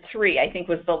 2003, I think,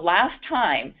 was the last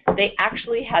time they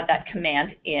actually had that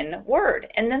command in Word.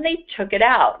 And then they took it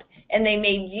out. And they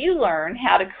made you learn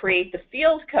how to create the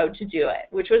field code to do it,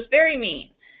 which was very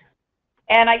mean.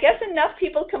 And I guess enough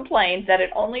people complained that it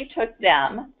only took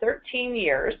them 13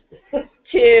 years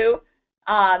to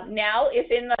now, if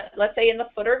in the, let's say in the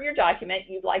footer of your document,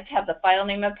 you'd like to have the file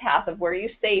name and path of where you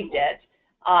saved it,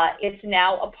 it's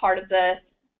now a part of the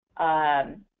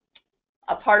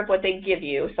what they give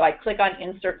you. So I click on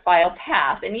Insert File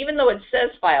Path, and even though it says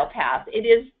File Path, it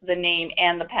is the name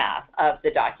and the path of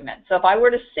the document. So if I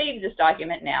were to save this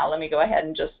document now, let me go ahead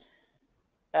and just,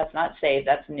 that's not saved,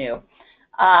 that's new.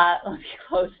 Let me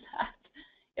close that.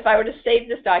 If I were to save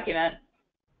this document,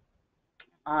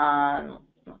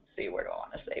 let's see, where do I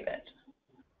want to save it?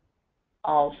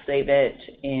 I'll save it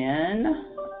in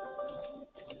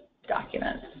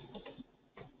Documents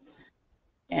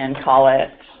and call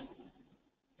it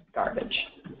Garbage.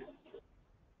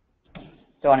 Don't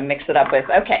want to mix it up with,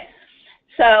 okay.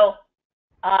 So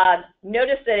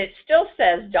notice that it still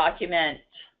says Document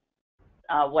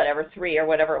whatever 3 or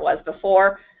whatever it was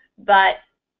before, but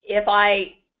if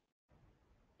I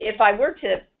were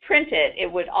to print it, it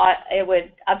would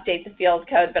update the field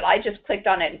code, but I just clicked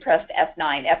on it and pressed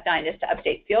F9. F9 is to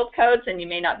update field codes, and you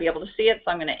may not be able to see it,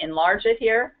 so I'm going to enlarge it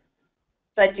here.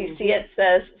 But do you see it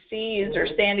says C user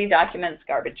Sandy Documents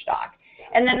Garbage Doc.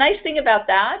 And the nice thing about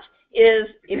that is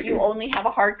if you only have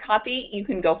a hard copy, you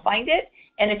can go find it,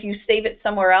 and if you save it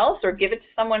somewhere else or give it to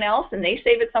someone else and they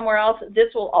save it somewhere else,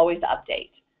 this will always update.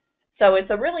 So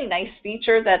it's a really nice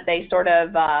feature that they sort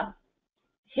of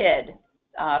hid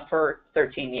for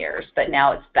 13 years, but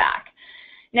now it's back.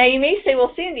 Now you may say,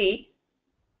 well, Sandy,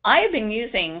 I have been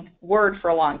using Word for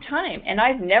a long time, and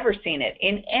I've never seen it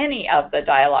in any of the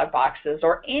dialog boxes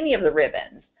or any of the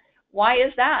ribbons. Why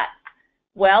is that?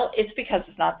 Well, it's because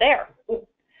it's not there.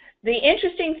 The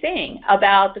interesting thing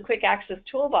about the Quick Access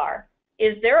Toolbar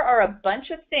is there are a bunch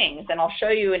of things, and I'll show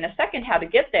you in a second how to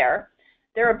get there.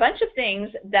 There are a bunch of things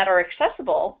that are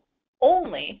accessible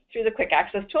only through the Quick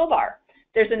Access Toolbar.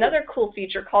 There's another cool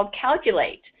feature called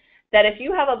Calculate, that if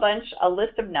you have a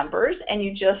list of numbers and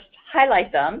you just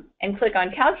highlight them and click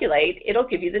on Calculate, it'll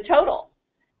give you the total.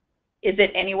 Is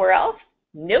it anywhere else?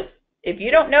 Nope. If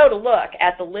you don't know to look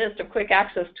at the list of Quick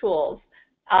Access tools,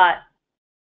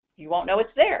 you won't know it's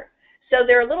there. So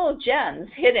there are little gems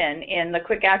hidden in the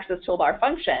Quick Access Toolbar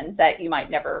function that you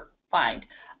might never find.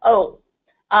 Oh,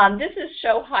 this is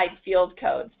Show Hide Field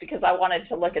Codes because I wanted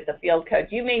to look at the field codes.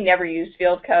 You may never use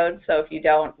field codes, so if you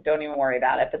don't even worry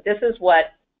about it. But this is what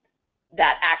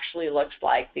that actually looks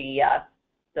like, the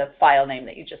file name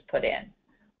that you just put in.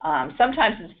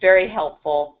 Sometimes it's very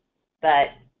helpful, but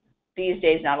these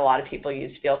days not a lot of people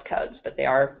use field codes, but they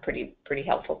are pretty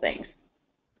helpful things.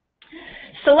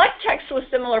 Select text with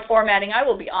similar formatting. I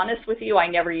will be honest with you, I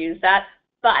never use that,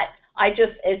 but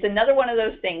it's another one of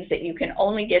those things that you can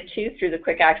only get to through the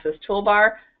Quick Access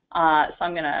Toolbar. So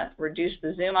I'm going to reduce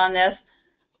the zoom on this.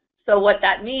 So what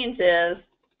that means is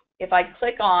if I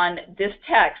click on this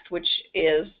text, which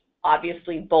is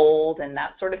obviously bold and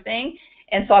that sort of thing,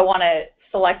 and so I want to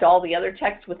select all the other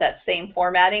text with that same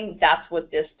formatting, that's what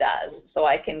this does. So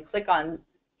I can click on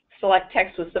select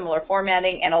text with similar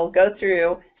formatting, and it'll go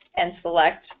through and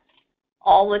select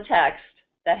all the text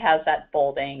that has that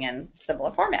bolding and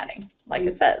similar formatting, like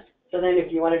it says. So then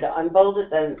if you wanted to unbold it,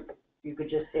 then you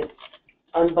could just hit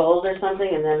unbold or something,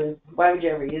 and then why would you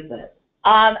ever use that?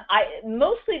 I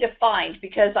mostly to find,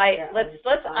 because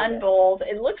let's unbold.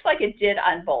 It looks like it did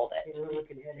unbold it.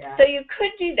 Yeah. So you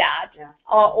could do that, Yeah.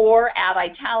 Or add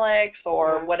italics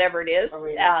or whatever it is.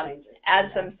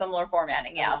 Add some Yeah. similar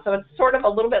formatting. Yeah. So it's sort of a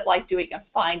little bit like doing a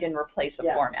find and replace of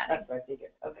formatting. That's what I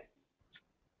figured. Okay.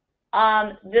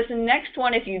 This next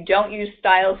one, if you don't use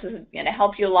styles, is going to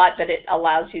help you a lot, but it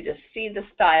allows you to see the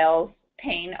styles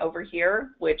pane over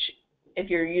here, which if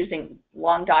you're using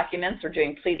long documents or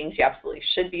doing pleadings, you absolutely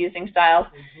should be using styles.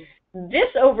 Mm-hmm. This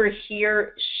over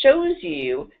here shows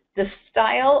you the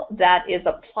style that is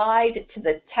applied to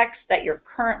the text that you're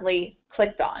currently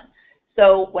clicked on.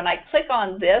 So when I click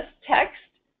on this text,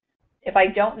 if I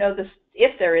don't know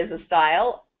if there is a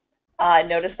style,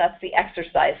 notice that's the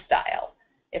exercise style.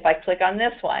 If I click on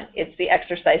this one, it's the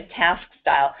exercise task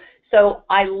style. So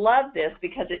I love this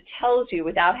because it tells you,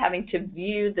 without having to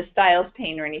view the styles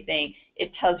pane or anything,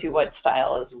 it tells you what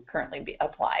style is currently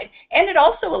applied. And it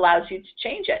also allows you to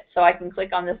change it. So I can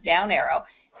click on this down arrow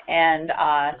and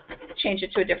change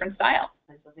it to a different style.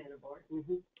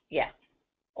 Mm-hmm. Yeah.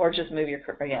 Or just move your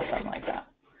cursor, yeah, something like that.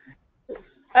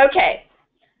 Okay.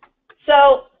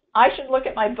 So I should look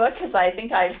at my book because I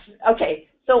think okay.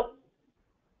 So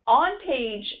on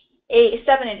page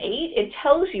 7 and 8, it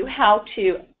tells you how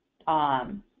to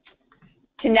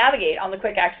navigate on the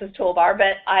quick access toolbar,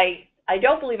 but I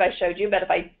don't believe I showed you, but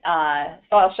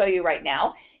so I'll show you right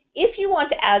now. If you want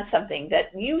to add something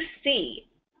that you see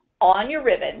on your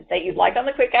ribbon that you'd like on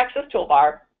the quick access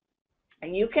toolbar,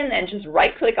 and you can then just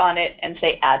right click on it and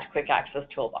say add to quick access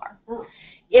toolbar. Oh.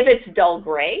 If it's dull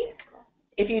gray,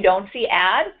 if you don't see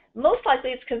add, most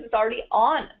likely it's because it's already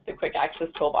on the quick access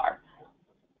toolbar.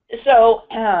 So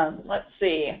let's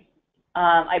see.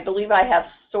 I believe I have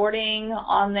sorting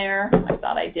on there. I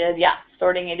thought I did. Yeah,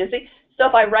 sorting A to Z. So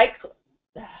if I right click,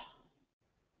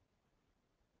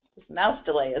 this mouse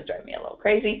delay is driving me a little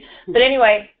crazy. But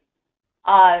anyway,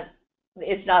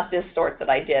 it's not this sort that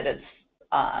I did. It's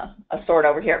a sort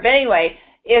over here. But anyway,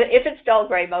 if it's dull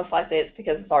gray, most likely it's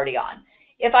because it's already on.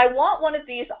 If I want one of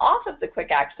these off of the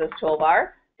quick access toolbar,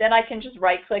 then I can just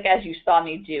right click as you saw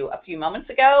me do a few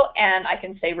moments ago, and I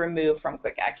can say remove from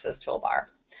quick access toolbar.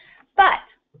 But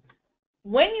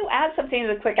when you add something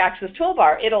to the quick access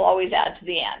toolbar, it'll always add to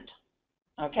the end.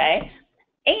 Okay?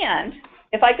 And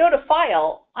if I go to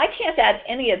file, I can't add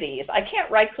any of these. I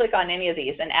can't right click on any of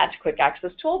these and add to quick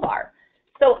access toolbar.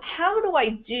 So how do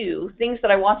I do things that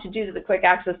I want to do to the quick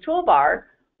access toolbar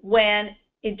when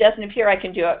it doesn't appear I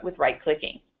can do it with right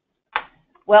clicking?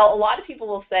 Well, a lot of people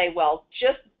will say, well,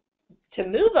 just to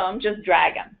move them, just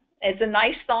drag them. It's a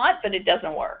nice thought, but it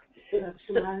doesn't work.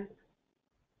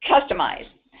 Customize.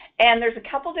 And there's a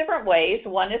couple different ways.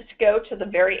 One is to go to the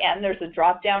very end. There's a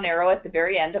drop-down arrow at the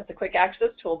very end of the quick access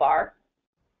toolbar.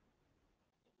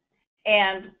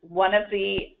 And one of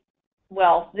the,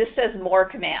 well, this says more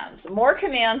commands. More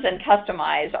commands and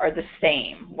customize are the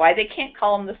same. Why they can't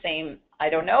call them the same, I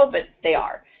don't know, but they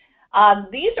are.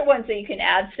 These are ones that you can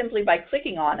add simply by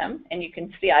clicking on them, and you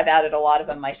can see I've added a lot of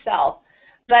them myself.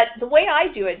 But the way I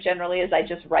do it generally is I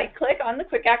just right-click on the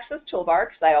quick access toolbar,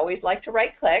 because I always like to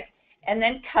right-click, and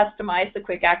then customize the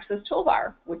quick access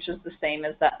toolbar, which is the same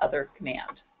as that other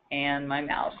command. And my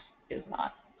mouse is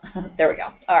not. There we go.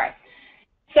 All right.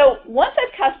 So once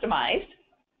I've customized,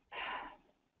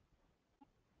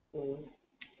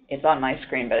 it's on my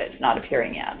screen, but it's not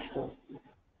appearing yet.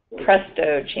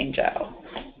 Presto changeo.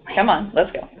 Come on,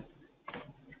 let's go.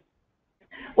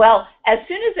 Well, as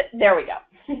soon as there we go.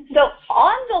 So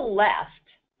on the left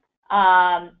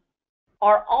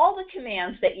are all the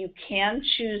commands that you can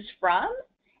choose from,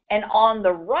 and on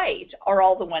the right are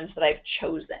all the ones that I've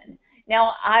chosen.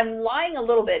 Now, I'm lying a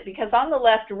little bit because on the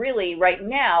left really right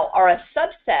now are a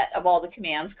subset of all the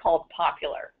commands called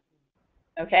popular.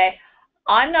 Okay?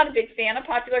 I'm not a big fan of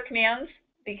popular commands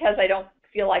because I don't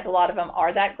feel like a lot of them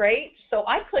are that great. So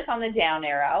I click on the down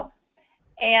arrow,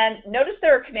 and notice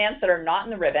there are commands that are not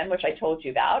in the ribbon, which I told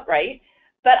you about, right?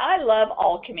 But I love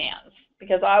all commands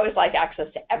because I always like access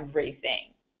to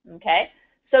everything, okay?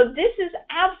 So this is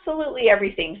absolutely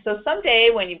everything. So someday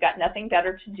when you've got nothing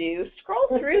better to do,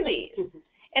 scroll through these.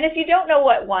 And if you don't know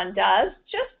what one does,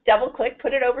 just double click,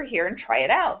 put it over here, and try it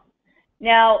out.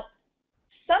 Now,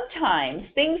 sometimes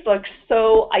things look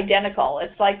so identical.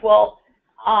 It's like, well,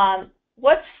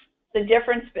 what's the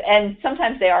difference? And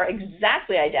sometimes they are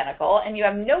exactly identical, and you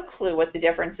have no clue what the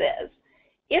difference is.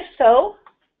 If so,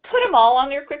 put them all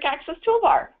on your quick access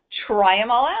toolbar. Try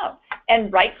them all out,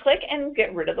 and right-click and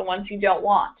get rid of the ones you don't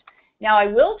want. Now, I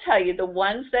will tell you the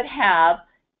ones that have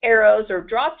arrows or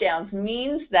drop-downs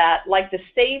means that, like the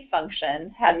save function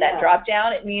had that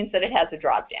drop-down, it means that it has a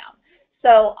drop-down.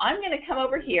 So I'm going to come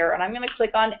over here, and I'm going to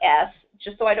click on S,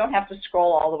 just so I don't have to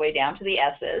scroll all the way down to the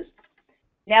S's.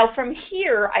 Now, from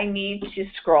here, I need to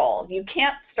scroll. You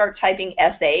can't start typing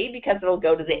SA because it'll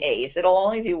go to the A's. It'll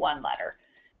only do one letter.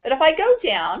 But if I go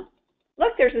down,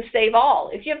 look, there's a Save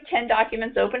All. If you have 10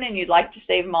 documents open and you'd like to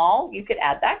save them all, you could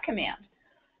add that command.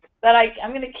 But I'm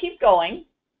going to keep going.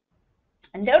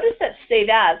 And notice that Save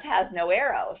As has no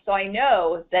arrow. So I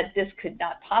know that this could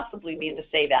not possibly be the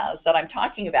Save As that I'm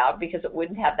talking about because it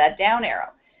wouldn't have that down arrow.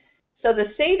 So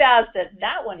the Save As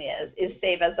that one is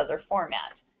Save As Other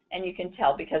Format. And you can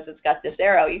tell because it's got this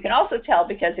arrow. You can also tell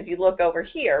because if you look over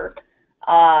here,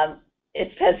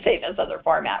 it says Save As Other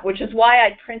Format, which is why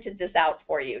I printed this out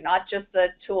for you, not just the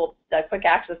quick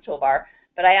access toolbar,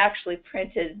 but I actually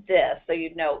printed this so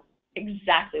you'd know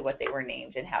exactly what they were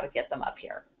named and how to get them up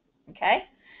here. Okay?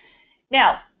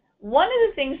 Now, one of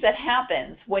the things that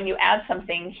happens when you add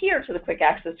something here to the quick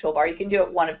access toolbar, you can do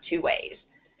it one of two ways.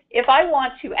 If I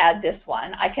want to add this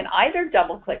one, I can either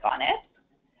double click on it,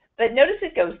 but notice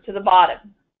it goes to the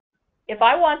bottom. If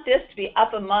I want this to be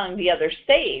up among the other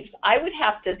saves, I would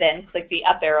have to then click the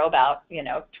up arrow about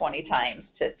 20 times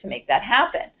to make that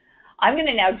happen. I'm going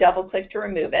to now double click to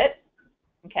remove it.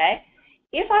 Okay?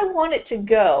 If I want it to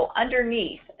go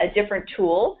underneath a different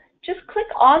tool, just click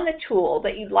on the tool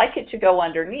that you'd like it to go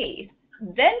underneath,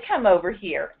 then come over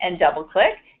here and double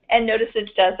click, and notice it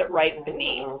does it right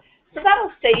beneath. So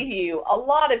that'll save you a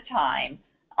lot of time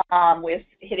with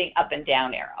hitting up and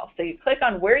down arrow. So you click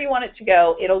on where you want it to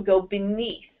go, it'll go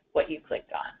beneath what you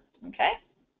clicked on, okay?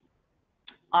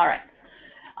 All right.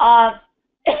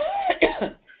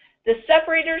 The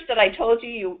separators that I told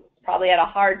you probably had a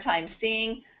hard time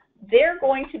seeing, they're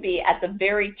going to be at the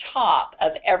very top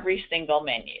of every single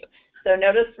menu. So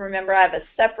notice, remember, I have a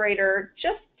separator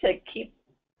just to keep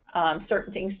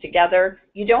certain things together.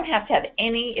 You don't have to have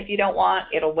any if you don't want.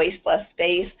 It'll waste less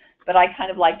space. But I kind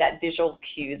of like that visual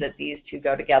cue that these two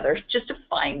go together just to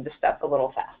find the stuff a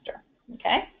little faster.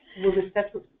 Okay? Will the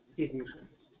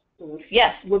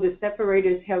Yes. Will the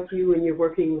separators help you when you're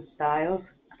working with styles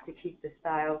to keep the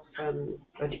styles from,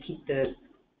 or to keep the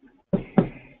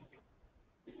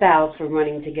styles from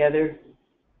running together?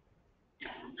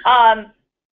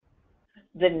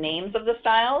 The names of the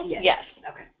styles? Yes. Yes.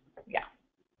 Okay. Yeah.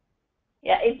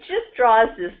 Yeah, it just draws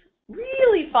this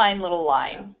really fine little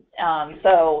line.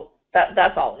 So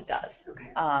that's all it does.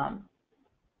 Okay.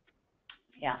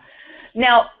 Yeah.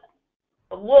 Now,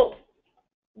 we'll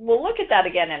look at that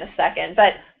again in a second,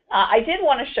 but I did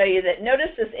want to show you that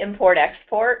notice this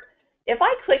import-export. If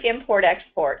I click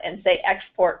import-export and say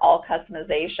export all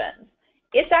customizations,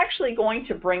 it's actually going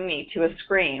to bring me to a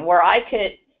screen where I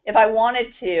could, if I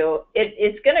wanted to,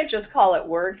 it's going to just call it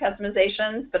Word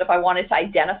customizations, but if I wanted to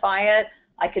identify it,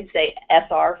 I could say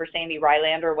SR for Sandy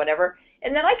Rylander or whatever,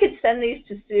 and then I could send these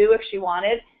to Sue if she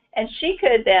wanted, and she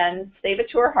could then save it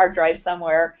to her hard drive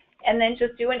somewhere and then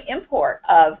just do an import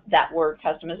of that Word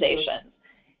customization.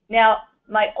 Now,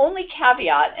 my only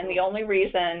caveat and the only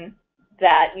reason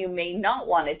that you may not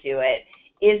want to do it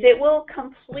is it will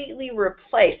completely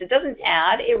replace. It doesn't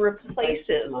add, it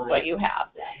replaces what you have.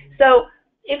 So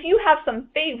if you have some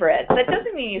favorites, that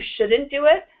doesn't mean you shouldn't do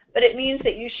it, but it means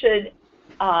that you should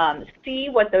see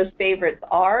what those favorites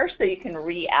are so you can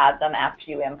re-add them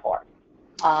after you import.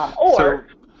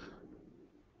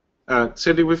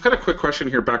 Sandy, we've got a quick question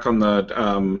here back on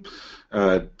the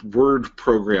Word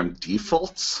program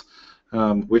defaults,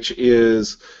 which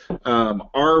is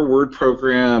our Word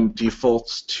program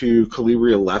defaults to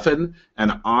Calibri 11,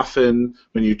 and often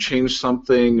when you change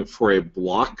something for a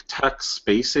block text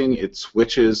spacing, it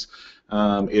switches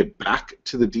it back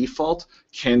to the default.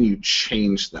 Can you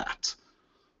change that?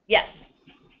 Yes.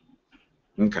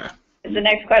 Okay. Is the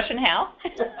next question how?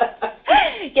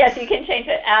 Yes, you can change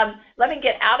it. Let me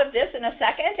get out of this in a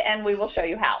second, and we will show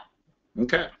you how.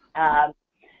 Okay.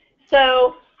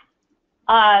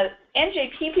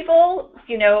 NJP people,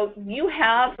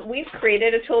 we've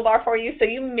created a toolbar for you, so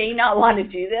you may not want to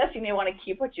do this. You may want to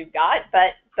keep what you've got,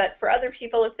 but for other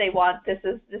people, if they want, this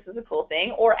is a cool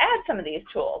thing, or add some of these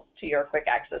tools to your quick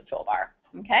access toolbar.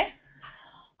 Okay.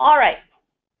 All right.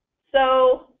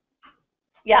 So,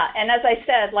 yeah, and as I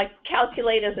said, like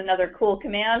calculate is another cool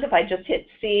command. If I just hit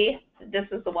C, This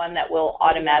is the one that will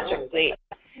automatically,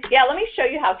 yeah, let me show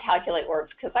you how Calculate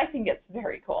works because I think it's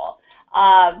very cool.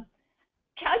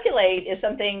 Calculate is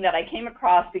something that I came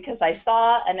across because I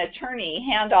saw an attorney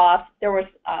hand off, there was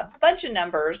a bunch of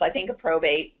numbers, I think a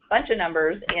probate, bunch of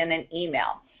numbers in an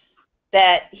email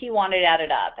that he wanted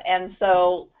added up. And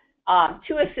so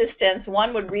two assistants,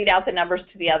 one would read out the numbers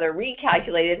to the other,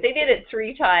 recalculate it. They did it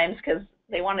 3 times because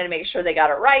they wanted to make sure they got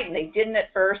it right and they didn't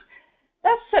at first.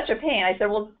 That's such a pain. I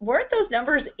said, well, weren't those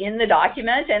numbers in the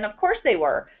document? And of course they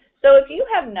were. So if you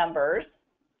have numbers,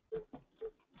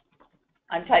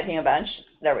 I'm typing a bunch.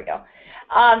 There we go.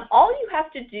 All you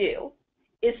have to do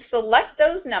is select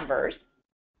those numbers,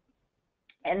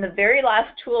 and the very last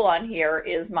tool on here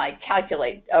is my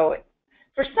Calculate. Oh,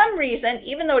 for some reason,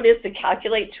 even though it is the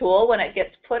Calculate tool, when it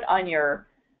gets put on your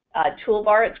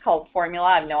toolbar, it's called Formula.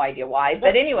 I have no idea why.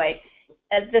 But anyway,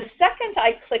 the second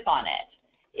I click on it,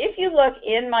 if you look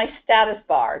in my status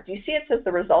bar, do you see it says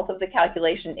the result of the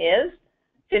calculation is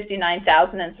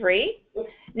 59,003?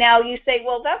 Now you say,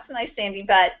 well, that's nice, Sandy,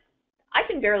 but I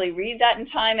can barely read that in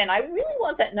time, and I really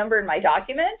want that number in my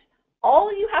document.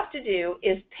 All you have to do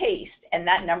is paste, and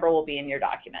that number will be in your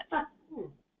document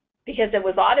because it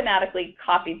was automatically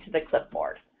copied to the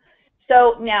clipboard.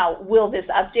 So now, will this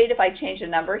update if I change a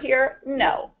number here?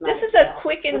 No. This is a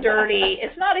quick and dirty,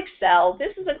 it's not Excel,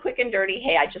 this is a quick and dirty,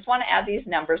 hey, I just want to add these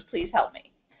numbers, please help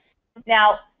me.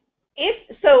 Now,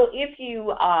 so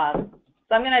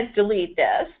I'm going to delete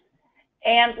this,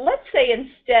 and let's say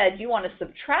instead you want to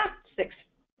subtract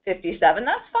 657,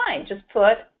 that's fine, just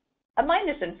put a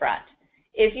minus in front.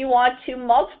 If you want to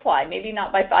multiply, maybe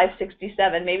not by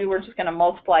 567, maybe we're just going to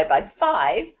multiply by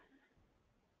 5,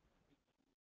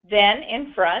 then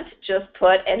in front, just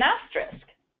put an asterisk,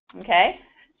 okay?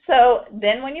 So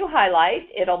then when you highlight,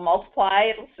 it'll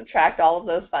multiply, it'll subtract, all of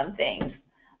those fun things.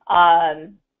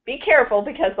 Be careful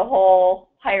because the whole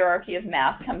hierarchy of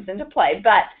math comes into play,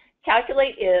 but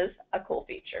Calculate is a cool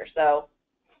feature. So,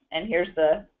 and here's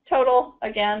the total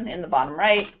again in the bottom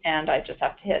right, and I just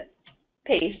have to hit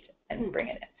paste and bring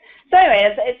it in. So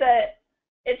anyway,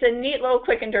 it's a neat little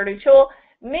quick and dirty tool.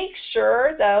 Make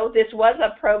sure, though, this was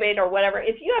a probate or whatever.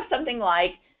 If you have something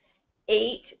like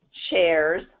 8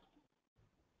 chairs,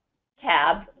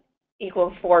 tab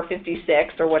equals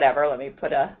 456 or whatever, let me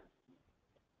put a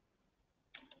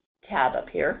tab up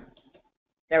here.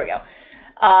 There we go.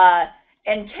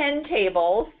 And 10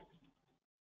 tables.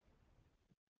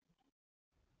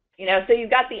 You know, so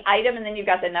you've got the item and then you've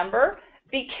got the number.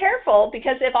 Be careful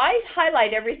because if I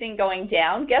highlight everything going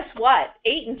down, guess what?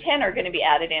 8 and 10 are going to be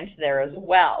added into there as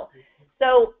well.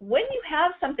 So when you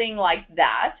have something like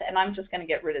that, and I'm just going to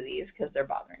get rid of these because they're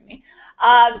bothering me.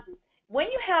 When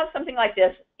you have something like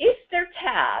this, if they're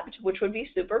tabbed, which would be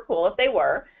super cool if they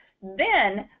were,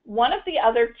 then one of the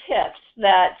other tips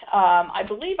that I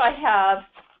believe I have,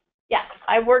 yeah,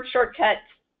 I have word shortcuts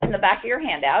in the back of your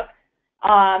handout.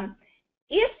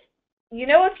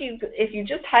 If you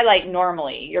just highlight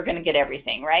normally, you're going to get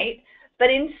everything, right? But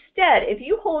instead, if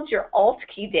you hold your Alt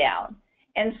key down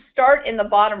and start in the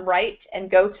bottom right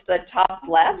and go to the top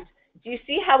left, do you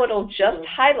see how it'll just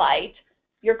highlight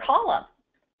your column?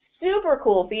 Super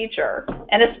cool feature,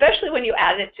 and especially when you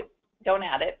add it to, don't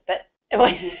add it, but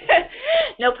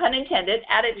no pun intended,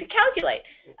 add it to Calculate.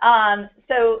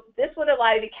 So this would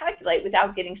allow you to calculate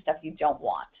without getting stuff you don't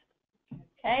want.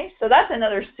 Okay, so that's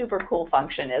another super cool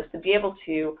function, is to be able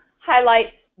to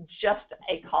highlight just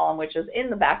a column, which is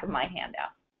in the back of my handout.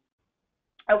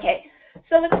 Okay,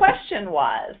 so the question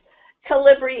was,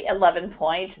 Calibri 11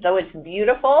 point, though it's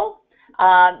beautiful,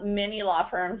 many law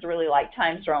firms really like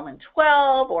Times Roman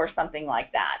 12 or something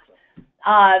like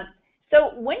that.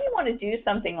 So when you want to do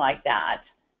something like that,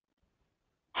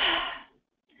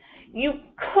 you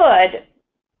could,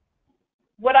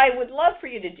 what I would love for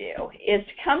you to do is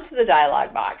to come to the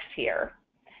dialog box here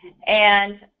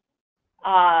and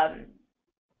let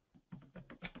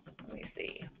me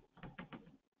see,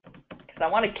 because I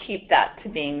want to keep that to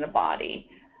being the body.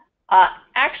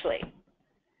 Actually,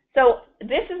 so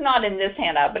this is not in this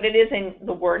handout, but it is in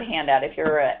the Word handout if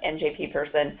you're a NJP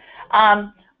person.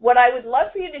 What I would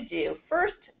love for you to do,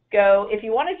 first go, if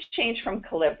you want to change from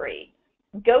Calibri,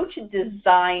 go to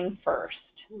Design first.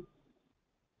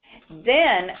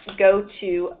 Then go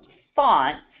to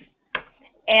Fonts,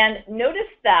 and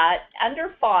notice that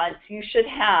under Fonts you should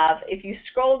have, if you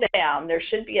scroll down, there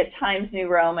should be a Times New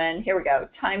Roman. Here we go,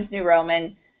 Times New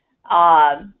Roman.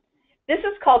 This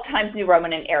is called Times New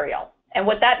Roman in Arial, and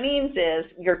what that means is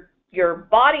your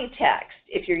body text,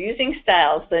 if you're using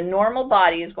styles, the normal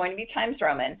body is going to be Times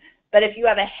Roman, but if you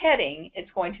have a heading,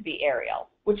 it's going to be Arial,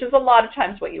 which is a lot of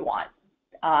times what you want.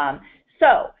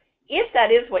 So If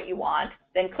that is what you want,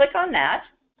 then click on that.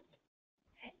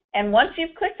 And once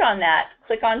you've clicked on that,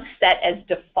 click on Set as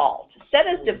Default. Set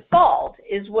as Default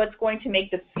is what's going to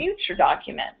make the future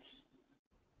documents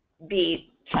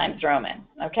be Times Roman,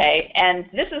 okay? And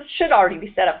this should already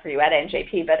be set up for you at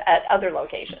NJP, but at other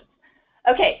locations.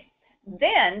 Okay,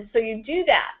 then, so you do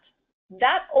that.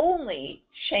 That only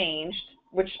changed,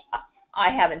 which I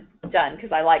haven't done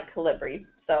because I like Calibri,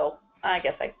 so I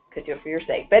guess I could do it for your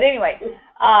sake. But anyway,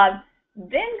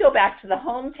 then go back to the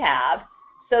Home tab.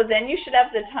 So then you should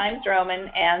have the Times Roman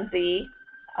and the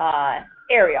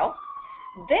Arial.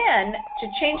 Then to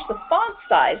change the font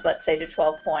size, let's say to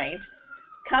 12 point,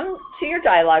 come to your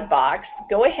dialog box,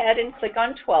 go ahead and click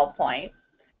on 12 point.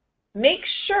 Make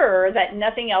sure that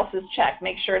nothing else is checked.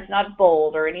 Make sure it's not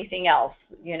bold or anything else,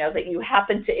 you know, that you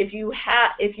happen to, if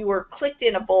you were clicked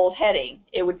in a bold heading,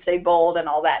 it would say bold and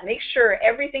all that. Make sure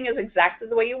everything is exactly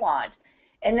the way you want.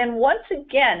 And then once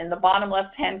again, in the bottom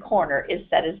left-hand corner is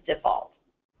Set as Default.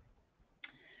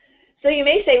 So you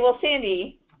may say, well,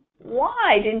 Sandy,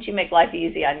 why didn't you make life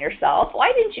easy on yourself?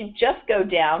 Why didn't you just go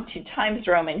down to Times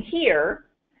Roman here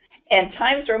and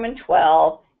Times Roman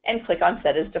 12 and click on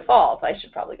Set as Default? I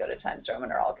should probably go to Times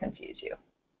Roman or I'll confuse you.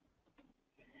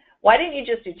 Why didn't you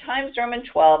just do Times Roman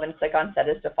 12 and click on Set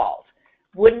as Default?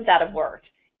 Wouldn't that have worked?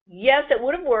 Yes, it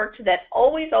would have worked that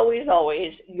always, always,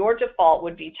 always your default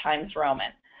would be Times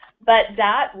Roman. But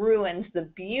that ruins the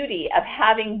beauty of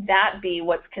having that be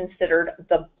what's considered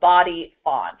the body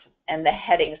font and the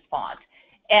headings font.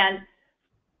 And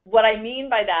what I mean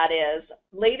by that is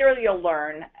later you'll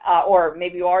learn, or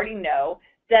maybe you already know,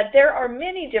 that there are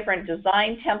many different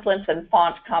design templates and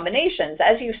font combinations.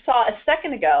 As you saw a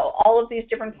second ago, all of these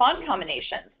different font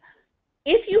combinations.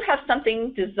 If you have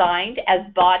something designed as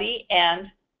body and,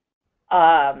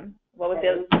 what was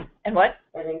it? And what?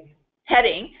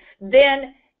 Heading.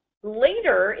 Then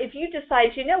later, if you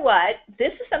decide, you know what,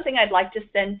 this is something I'd like to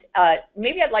send,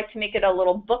 maybe I'd like to make it a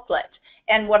little booklet.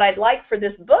 And what I'd like for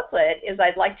this booklet is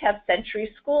I'd like to have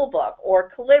Century School Book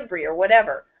or Calibri or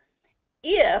whatever.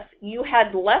 If you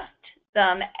had left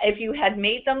them, if you had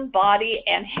made them body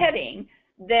and heading,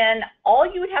 then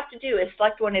all you would have to do is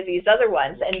select one of these other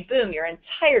ones and boom, your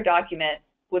entire document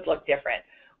would look different.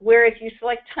 Where if you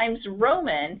select Times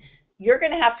Roman, you're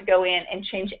going to have to go in and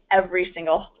change every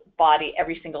single body,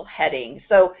 every single heading.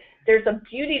 So there's a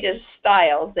beauty to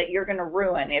styles that you're going to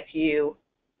ruin if you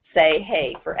say,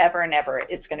 hey, forever and ever,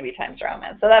 it's going to be Times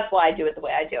Roman. So that's why I do it the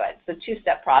way I do it. It's a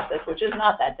two-step process, which is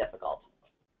not that difficult.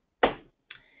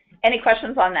 Any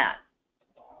questions on that?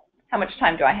 How much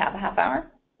time do I have? A half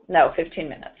hour? No, 15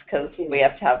 minutes, because we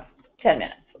have to have 10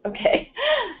 minutes. Okay.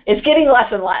 It's getting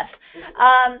less and less.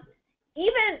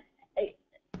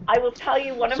 I will tell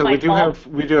you one of my we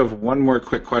do have one more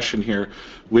quick question here,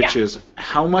 which is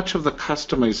how much of the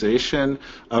customization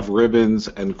of ribbons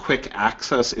and quick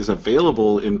access is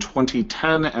available in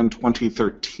 2010 and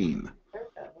 2013?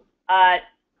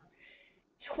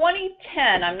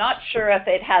 2010, I'm not sure if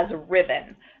it has a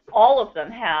ribbon. All of them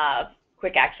have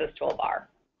quick access toolbar.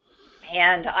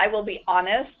 And I will be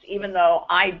honest, even though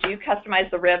I do customize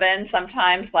the ribbon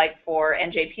sometimes, like for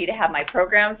NJP to have my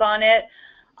programs on it,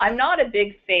 I'm not a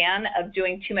big fan of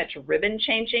doing too much ribbon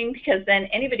changing because then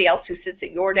anybody else who sits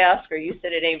at your desk or you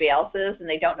sit at anybody else's and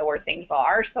they don't know where things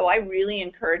are. So I really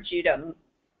encourage you to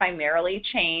primarily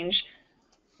change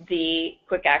the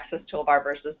quick access toolbar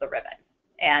versus the ribbon.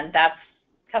 And that's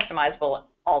customizable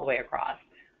all the way across.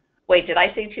 Wait, did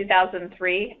I say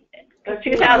 2003?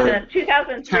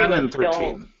 2003 was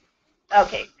still,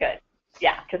 okay, good.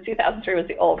 Yeah, because 2003 was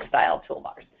the old style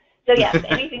toolbars. So yes,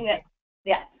 anything that,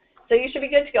 yeah. So you should be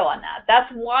good to go on that. That's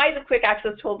why the quick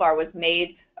access toolbar was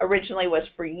made originally, was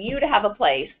for you to have a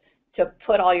place to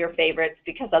put all your favorites,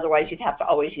 because otherwise you'd have to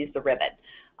always use the ribbon.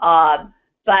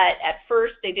 But at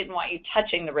first they didn't want you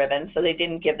touching the ribbon, so they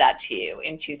didn't give that to you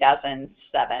in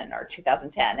 2007 or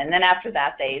 2010. And then after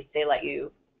that, they let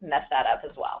you mess that up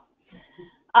as well.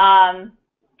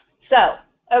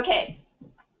 Okay.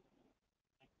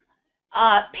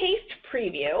 Paste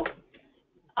preview.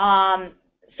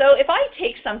 So if I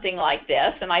take something like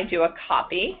this and I do a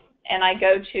copy and I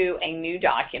go to a new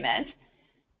document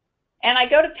and I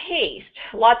go to paste,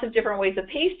 lots of different ways of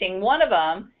pasting. One of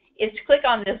them is to click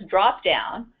on this drop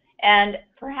down, and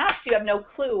perhaps you have no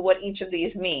clue what each of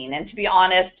these mean. And to be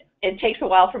honest, it takes a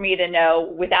while for me to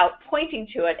know without pointing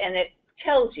to it, and it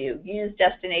tells you use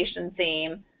destination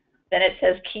theme, then it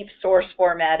says keep source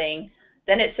formatting,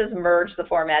 then it says merge the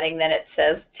formatting, then it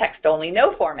says text only,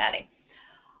 no formatting.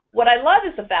 What I love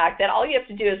is the fact that all you have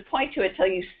to do is point to it till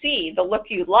you see the look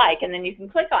you like, and then you can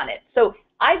click on it. So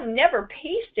I've never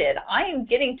pasted. I am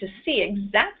getting to see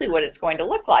exactly what it's going to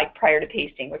look like prior to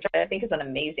pasting, which I think is an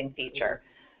amazing feature.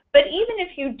 But even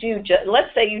if you do,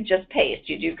 let's say you just paste,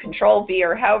 you do Control-V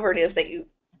or however it is that you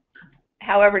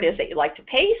like to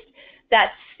paste,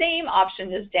 that same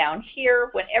option is down here.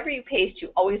 Whenever you paste, you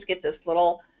always get this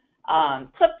little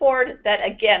clipboard that,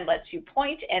 again, lets you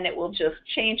point, and it will just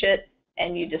change it,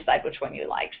 and you decide which one you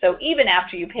like. So even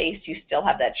after you paste, you still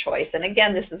have that choice. And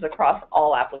again, this is across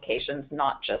all applications,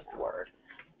 not just Word.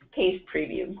 Paste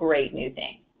Preview, great new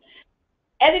thing.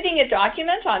 Editing a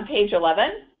document on page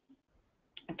 11.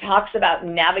 Talks about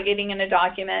navigating in a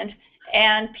document,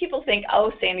 and people think,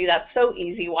 oh, Sandy, that's so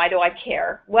easy, why do I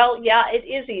care? Well, yeah, it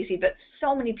is easy, but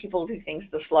so many people do things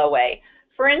the slow way.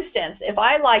 For instance, if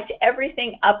I liked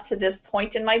everything up to this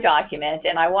point in my document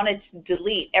and I wanted to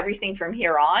delete everything from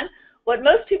here on, what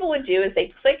most people would do is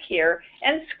they click here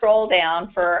and scroll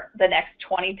down for the next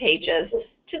 20 pages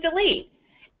to delete,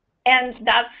 and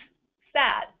that's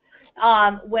sad.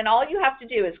 When all you have to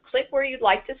do is click where you'd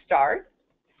like to start.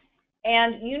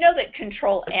 And you know that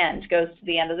Control-End goes to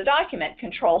the end of the document,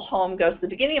 Control-Home goes to the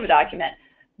beginning of a document.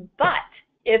 But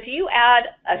if you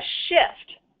add a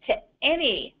shift to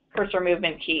any cursor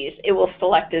movement keys, it will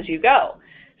select as you go.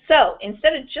 So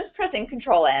instead of just pressing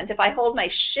Control-End, if I hold my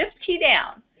Shift key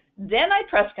down, then I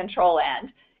press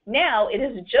Control-End, now it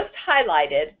is just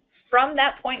highlighted from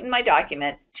that point in my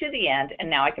document to the end, and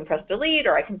now I can press Delete,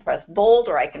 or I can press Bold,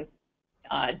 or I can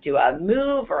do a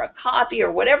move or a copy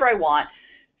or whatever I want.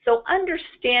 So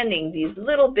understanding these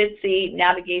little bitsy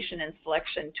navigation and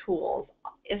selection tools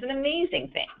is an amazing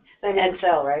thing. Same in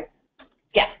Excel, right?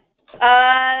 Yeah.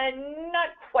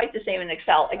 Not quite the same in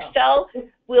Excel. Excel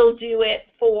will do it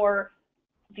for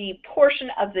the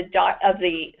portion of the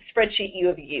spreadsheet you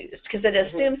have used, because it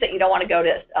assumes that you don't want to go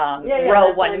to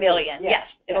row 1 million. Yes,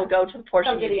 it'll go to the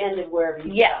portion. Come to the end of wherever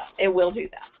you Yes, it will do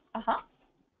that.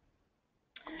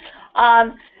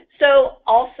 So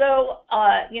also,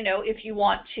 you know, if you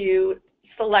want to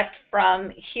select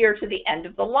from here to the end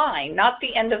of the line, not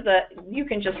the end of the, you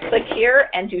can just click here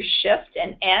and do Shift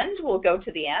and End will go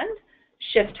to the end.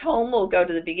 Shift Home will go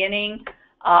to the beginning.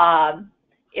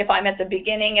 If I'm at the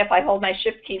beginning, if I hold my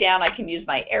Shift key down, I can use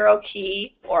my arrow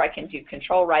key, or I can do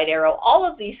Control right arrow. All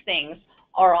of these things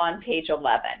are on page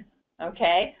 11,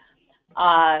 okay?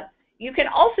 You can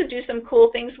also do some cool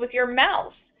things with your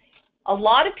mouse. A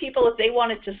lot of people, if they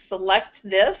wanted to select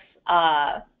this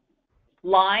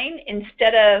line,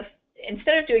 instead of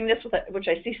doing this, which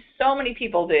I see so many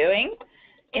people doing,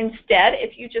 instead,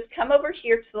 if you just come over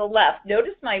here to the left,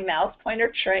 notice my mouse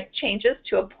pointer changes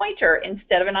to a pointer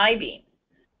instead of an I-beam.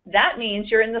 That means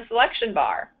you're in the selection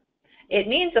bar. It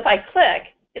means if I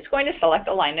click, it's going to select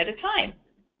a line at a time.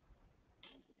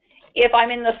 If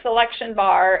I'm in the selection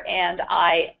bar and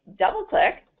I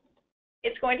double-click,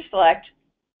 it's going to select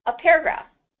a paragraph.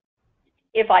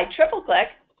 If I triple-click,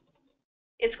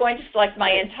 it's going to select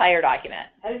my entire document.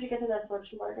 How did you get to that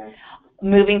selection bar again?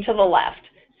 Moving to the left.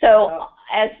 So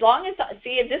as long as,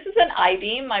 see, if this is an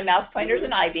I-beam, my mouse pointer is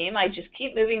an I-beam, I just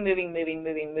keep moving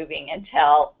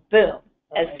until, boom.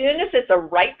 As soon as it's a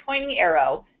right pointing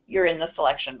arrow, you're in the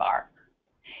selection bar.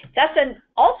 That's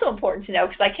also important to know,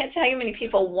 because I can't tell you how many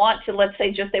people want to, let's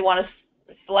say, just they want to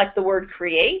select the word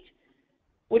create,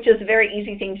 which is a very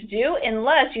easy thing to do,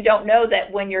 unless you don't know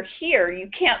that when you're here, you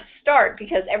can't start,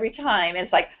 because every time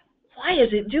it's like, why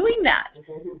is it doing that?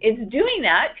 It's doing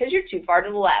that because you're too far to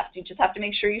the left. You just have to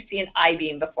make sure you see an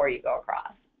I-beam before you go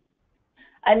across.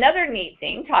 Another neat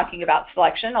thing, talking about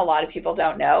selection, a lot of people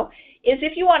don't know, is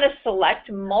if you want to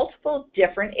select multiple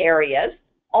different areas,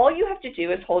 all you have to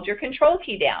do is hold your Control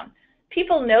key down.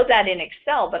 People know that in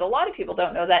Excel, but a lot of people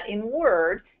don't know that in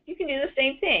Word. You can do the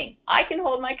same thing. I can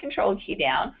hold my Control key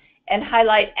down and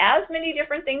highlight as many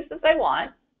different things as I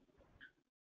want,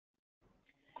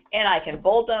 and I can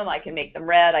bold them, I can make them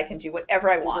red, I can do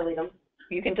whatever I want. Delete them.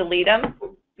 You can delete them,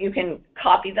 you can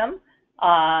copy them.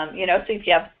 You know, so if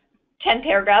you have 10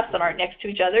 paragraphs that aren't next to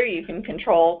each other, you can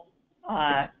Control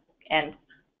and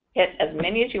hit as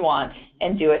many as you want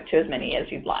and do it to as many as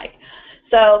you'd like.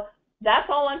 So that's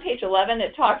all on page 11.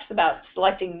 It talks about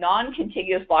selecting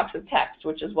non-contiguous blocks of text,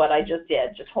 which is what I just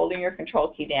did, just holding your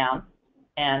Control key down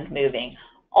and moving.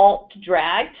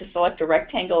 Alt-drag to select a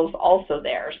rectangle is also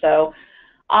there. So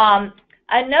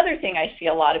another thing I see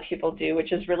a lot of people do,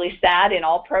 which is really sad in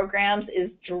all programs, is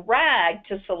drag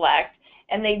to select,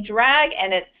 and they drag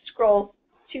and it scrolls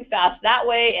too fast that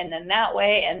way and then that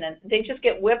way, and then they just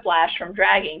get whiplash from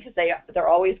dragging because they're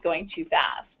always going too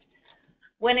fast.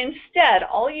 When instead,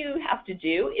 all you have to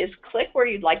do is click where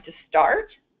you'd like to start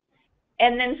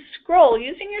and then scroll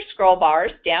using your scroll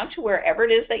bars down to wherever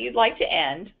it is that you'd like to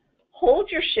end,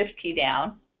 hold your Shift key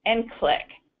down, and click.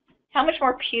 How much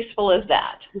more peaceful is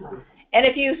that? And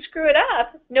if you screw it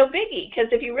up, no biggie,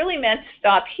 because if you really meant to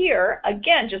stop here,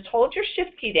 again, just hold your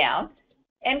Shift key down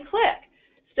and click.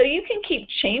 So you can keep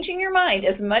changing your mind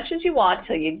as much as you want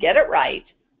till you get it right,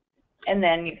 and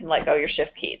then you can let go of your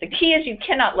Shift key. The key is you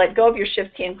cannot let go of your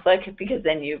Shift key and click, because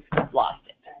then you've lost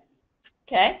it.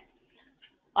 Okay?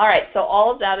 All right, so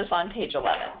all of that is on page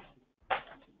 11.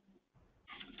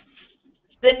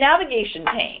 The navigation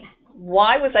pane.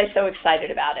 Why was I so excited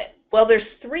about it? Well, there's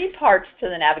 3 parts to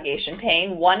the navigation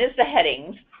pane. One is the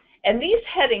headings, and these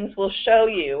headings will show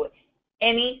you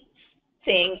any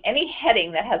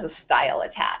heading that has a style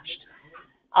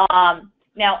attached.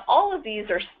 Now, all of these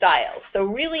are styles, so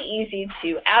really easy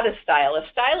to add a style. A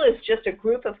style is just a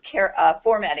group of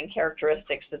formatting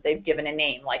characteristics that they've given a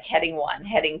name, like heading 1,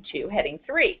 heading 2, heading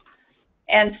 3.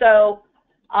 And so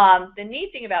the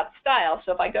neat thing about style,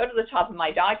 so if I go to the top of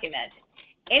my document,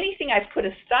 anything I've put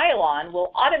a style on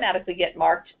will automatically get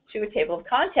marked to a table of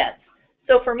contents.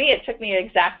 So for me, it took me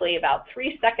exactly about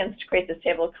 3 seconds to create this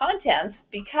table of contents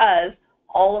because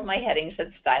all of my headings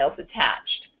had styles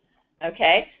attached.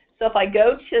 Okay, so if I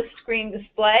go to screen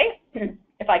display,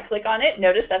 if I click on it,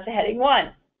 notice that's a heading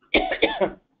 1.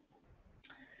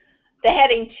 The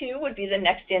heading 2 would be the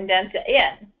next indent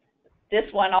in.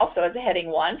 This one also has a heading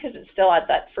 1 because it's still at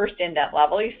that first indent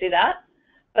level. You see that?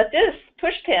 But this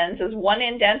push pins is 1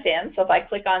 indent in, so if I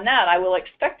click on that, I will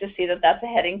expect to see that that's a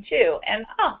heading 2. And,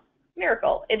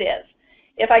 miracle, it is.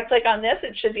 If I click on this,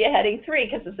 it should be a heading 3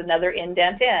 because it's another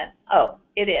indent in. Oh,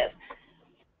 it is.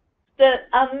 The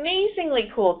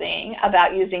amazingly cool thing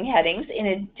about using headings, in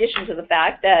addition to the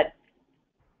fact that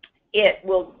it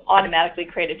will automatically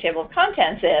create a table of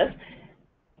contents, is,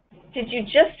 did you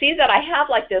just see that I have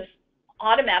like this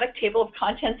automatic table of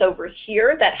contents over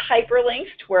here that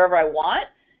hyperlinks to wherever I want?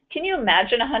 Can you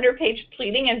imagine a 100-page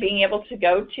pleading and being able to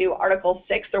go to Article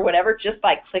 6 or whatever just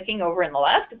by clicking over in the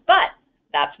left? But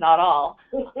that's not all.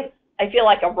 I feel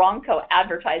like a Ronco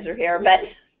advertiser here, but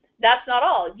that's not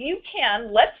all. You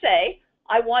can, let's say,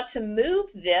 I want to move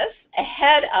this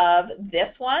ahead of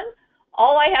this one.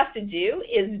 All I have to do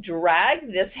is drag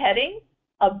this heading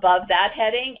above that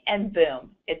heading, and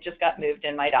boom, it just got moved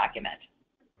in my document.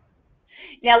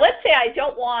 Now, let's say I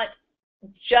don't want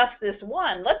just this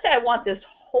one. Let's say I want this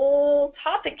whole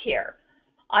topic here.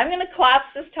 I'm going to collapse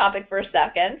this topic for a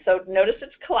second. So notice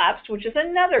it's collapsed, which is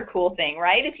another cool thing,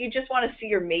 right? If you just want to see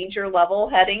your major level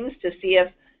headings to see if,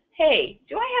 hey,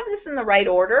 do I have this in the right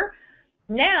order?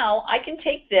 Now I can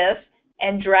take this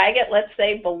and drag it, let's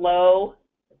say, below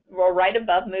or right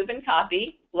above move and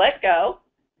copy, let go,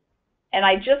 and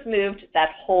I just moved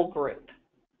that whole group.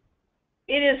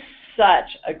 It is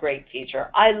such a great feature.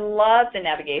 I love the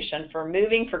navigation for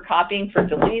moving, for copying, for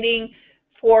deleting,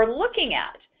 for looking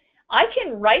at. I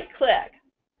can right-click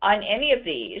on any of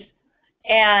these,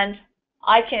 and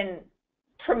I can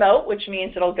promote, which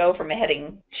means it'll go from a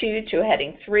heading 2 to a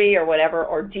heading 3 or whatever,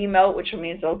 or demote, which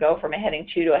means it'll go from a heading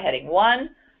 2 to a heading 1.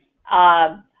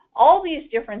 All these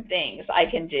different things I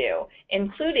can do,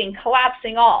 including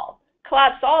collapsing all.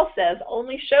 Collapse all says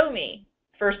only show me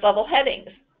first level headings.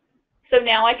 So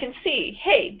now I can see,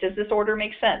 hey, does this order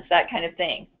make sense? That kind of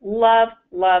thing. Love,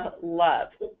 love, love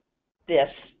this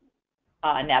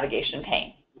navigation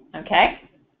pane. Okay?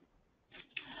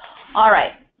 All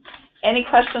right. Any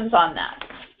questions on that?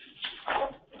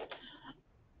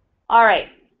 All right.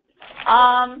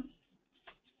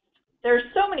 There's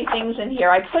so many things in here.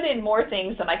 I put in more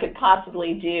things than I could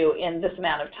possibly do in this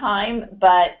amount of time,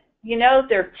 but you know,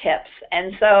 they're tips.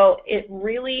 And so it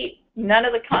really, none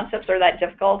of the concepts are that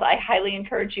difficult. I highly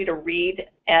encourage you to read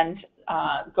and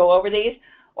go over these,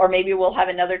 or maybe we'll have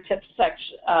another tips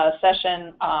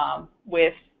session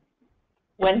with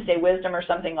Wednesday Wisdom or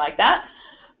something like that.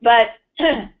 But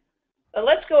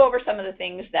let's go over some of the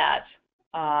things that,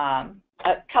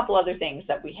 a couple other things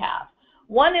that we have.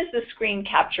 One is the screen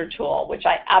capture tool, which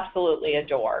I absolutely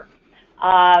adore.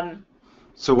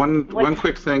 So one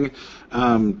quick thing,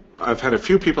 I've had a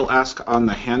few people ask on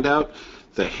the handout.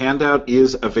 The handout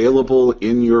is available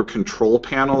in your control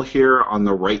panel here on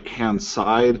the right-hand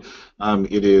side.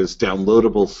 It is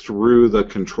downloadable through the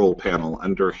control panel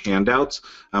under handouts.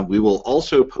 We will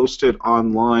also post it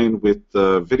online with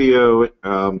the video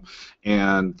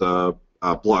and the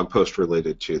blog post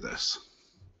related to this.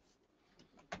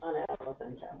 On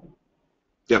LSNTAP.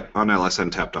 Yep, on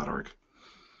lsntap.org.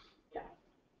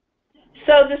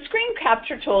 So the screen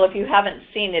capture tool, if you haven't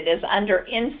seen it, is under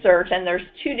Insert, and there's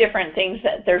two different things.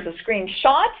 There's a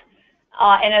screenshot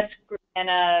and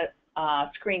a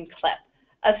screen clip.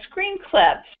 A screen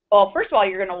clip, well, first of all,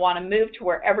 you're going to want to move to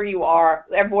wherever you are,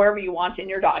 wherever you want in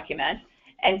your document,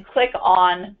 and click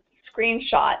on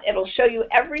Screenshot. It'll show you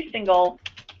every single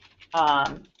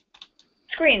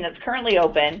screen that's currently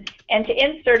open, and to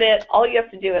insert it, all you have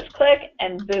to do is click,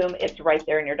 and boom, it's right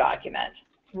there in your document.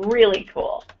 Really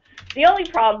cool. The only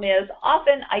problem is,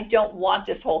 often I don't want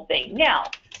this whole thing. Now,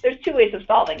 there's two ways of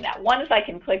solving that. One is I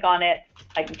can click on it,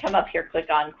 I can come up here, click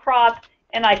on crop,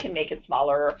 and I can make it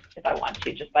smaller if I want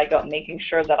to, just by making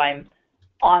sure that I'm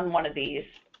on one of these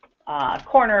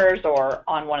corners or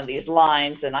on one of these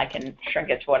lines, and I can shrink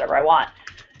it to whatever I want.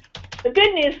 The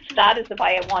good news to that is if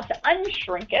I want to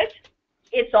unshrink it,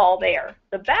 it's all there.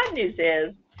 The bad news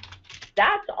is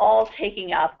that's all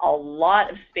taking up a lot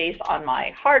of space on my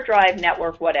hard drive,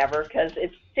 network, whatever, because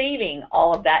it's saving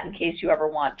all of that in case you ever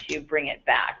want to bring it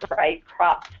back, right?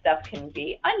 Cropped stuff can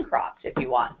be uncropped if you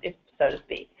want, so to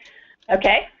speak.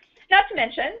 Okay? Not to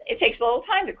mention, it takes a little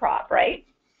time to crop, right?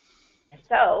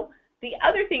 So the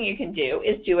other thing you can do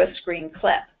is do a screen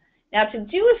clip. Now, to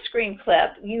do a screen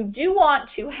clip, you do want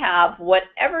to have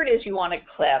whatever it is you want to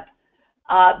clip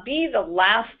be the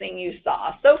last thing you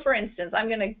saw. So, for instance, I'm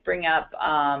going to bring up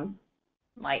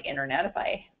my internet.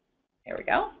 Here we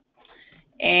go.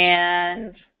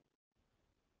 And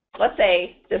let's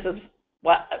say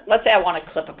let's say I want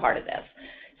to clip a part of this.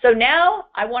 So now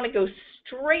I want to go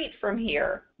straight from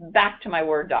here back to my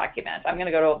Word document. I'm going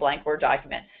to go to a blank Word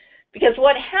document. Because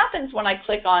what happens when I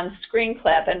click on Screen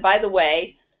Clip, and by the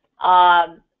way,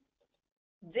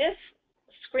 this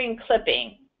screen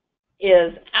clipping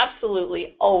is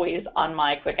absolutely always on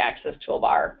my Quick Access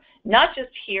toolbar, not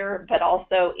just here, but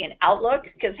also in Outlook,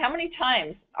 because how many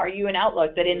times are you in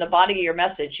Outlook that in the body of your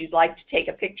message you'd like to take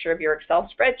a picture of your Excel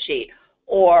spreadsheet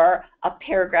or a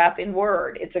paragraph in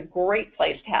Word? It's a great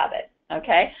place to have it,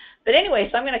 okay? But anyway,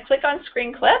 so I'm going to click on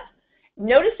Screen Clip.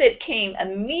 Notice it came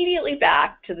immediately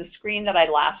back to the screen that I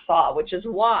last saw, which is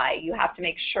why you have to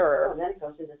make sure. Oh, then it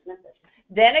goes into snippet.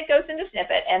 Then it goes into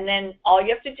snippet, and then all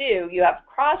you have to do, you have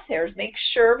crosshairs. Make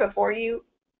sure before you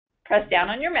press down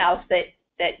on your mouse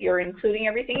that you're including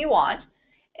everything you want,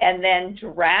 and then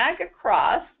drag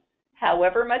across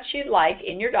however much you'd like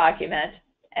in your document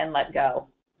and let go.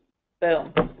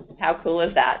 Boom. How cool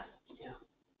is that? Yeah.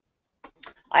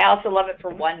 I also love it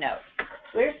for OneNote.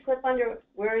 Where's clip under,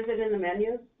 where is it in the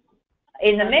menu?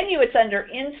 In the menu, it's under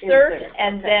Insert,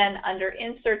 and okay. then under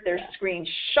Insert, there's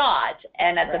Screenshot,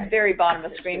 and at the very bottom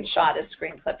of Screenshot is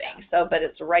Screen Clipping. So, but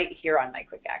it's right here on my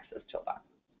Quick Access toolbar.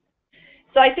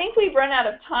 So I think we've run out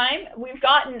of time. We've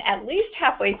gotten at least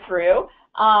halfway through.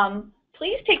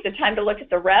 Please take the time to look at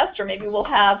the rest, or maybe we'll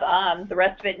have the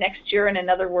rest of it next year in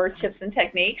another Word Tips and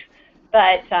Techniques.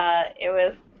 But it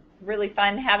was really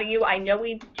fun having you. I know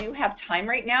we do have time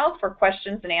right now for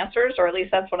questions and answers, or at least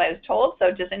that's what I was told.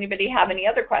 So does anybody have any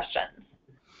other questions?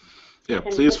 Yeah,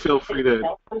 please feel free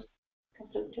to.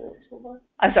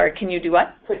 I'm sorry, can you do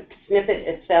what? Put snippet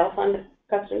itself on the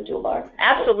custom toolbar.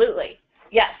 Absolutely.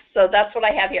 Yes, so that's what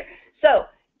I have here. So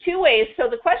two ways. So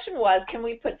the question was, can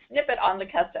we put snippet on the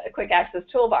Quick Access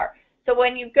toolbar? So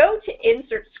when you go to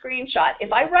Insert Screenshot,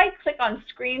 if I right-click on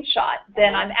Screenshot,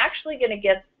 then I'm actually going to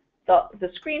get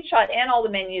the screenshot and all the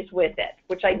menus with it,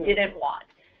 which I didn't want.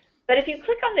 But if you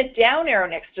click on the down arrow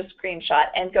next to Screenshot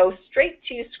and go straight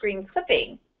to Screen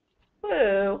Clipping,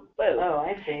 woo, woo, Oh,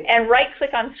 I see. and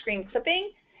right-click on Screen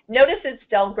Clipping, notice it's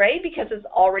dull gray because it's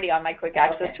already on my Quick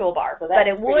Access toolbar, So but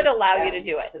it would allow you to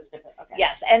do it. Okay.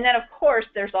 Yes, and then of course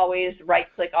there's always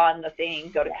right-click on the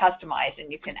thing, go to Customize,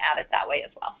 and you can add it that way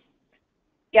as well.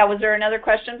 Yeah, was there another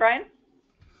question, Brian?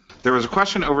 There was a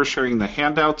question over sharing the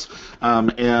handouts,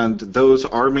 and those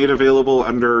are made available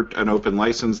under an open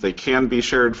license. They can be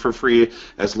shared for free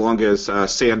as long as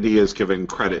Sandy is given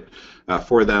credit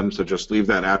for them, so just leave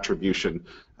that attribution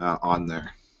on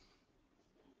there.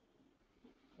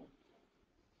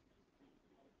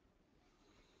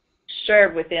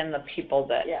 Shared within the people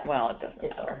that, Yeah. well, it doesn't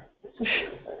matter.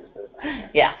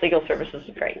 Yeah, legal services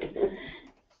is great.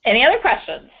 Any other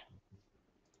questions?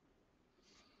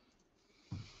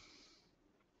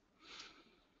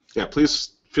 Yeah,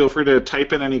 please feel free to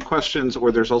type in any questions,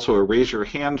 or there's also a raise your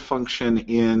hand function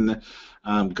in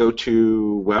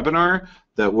GoToWebinar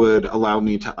that would allow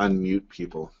me to unmute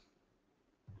people.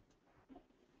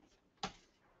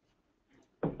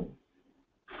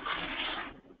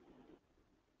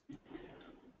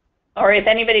 Or if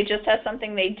anybody just has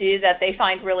something they do that they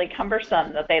find really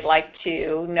cumbersome that they'd like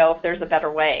to know if there's a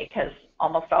better way, because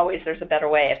almost always there's a better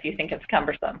way if you think it's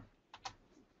cumbersome.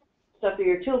 So for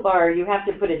your toolbar, you have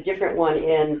to put a different one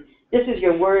in. This is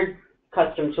your Word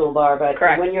custom toolbar, but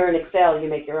Correct. when you're in Excel, you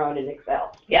make your own in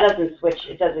Excel. Yes. It doesn't switch.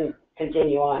 It doesn't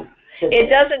continue on. It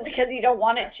doesn't because you don't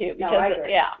want it to. Because, No, I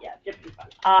agree. Yeah. Yeah, just be fun.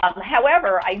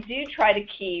 However, I do try to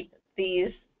keep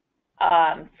these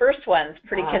first ones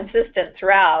pretty consistent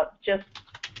throughout, just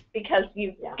because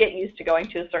you get used to going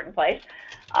to a certain place.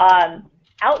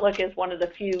 Outlook is one of the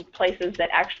few places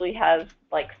that actually has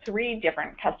like 3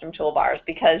 different custom toolbars,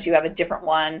 because you have a different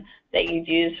one that you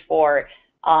use for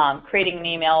creating an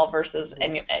email versus,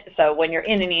 and so when you're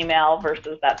in an email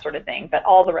versus that sort of thing, but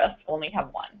all the rest only have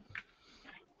one.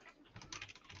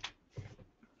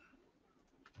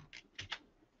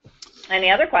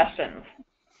 Any other questions?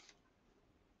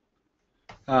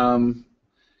 Can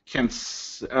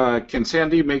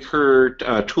Sandy make her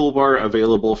toolbar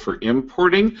available for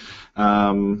importing?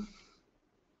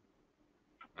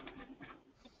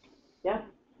 Yeah.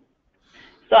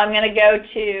 So I'm going to go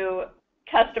to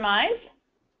Customize,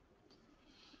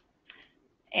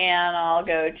 and I'll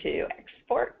go to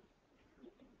Export.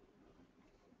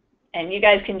 And you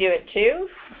guys can do it too.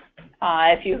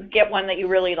 If you get one that you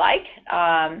really like,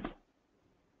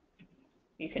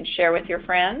 you can share with your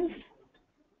friends.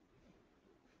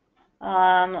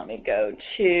 Let me go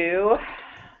to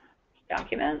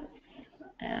Documents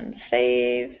and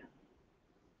Save.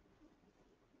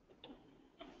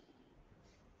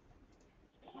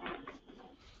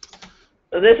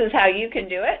 So this is how you can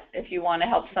do it if you want to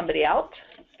help somebody out,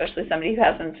 especially somebody who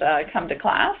hasn't come to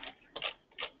class.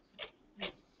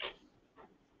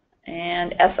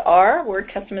 And SR,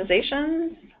 Word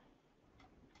Customization.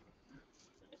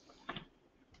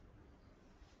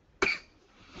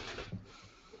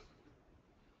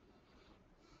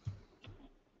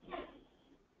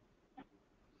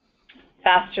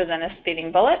 Faster than a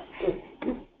speeding bullet.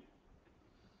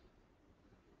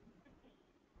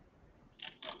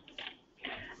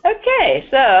 Okay,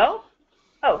 so,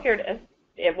 oh, here it is.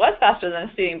 It was faster than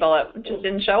a speeding bullet, it just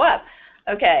didn't show up.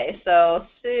 Okay, so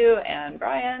Sue and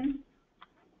Brian.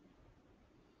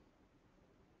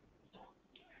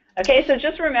 Okay, so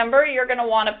just remember, you're going to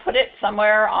want to put it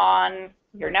somewhere on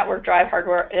your network drive,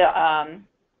 hardware,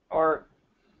 or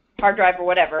hard drive or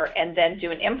whatever, and then do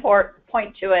an import,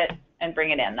 point to it, and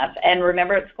bring it in. And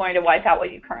remember, it's going to wipe out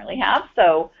what you currently have.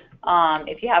 So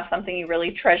if you have something you really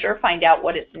treasure, find out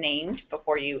what it's named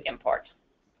before you import.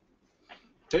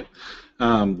 Okay.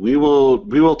 We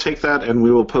will take that and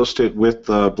we will post it with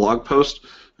the blog post.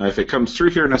 If it comes through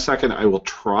here in a second, I will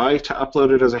try to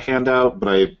upload it as a handout,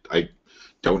 but I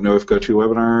don't know if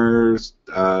GoToWebinars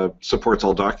supports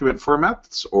all document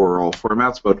formats or all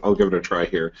formats, but I'll give it a try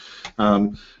here.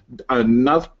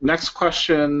 Next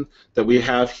question that we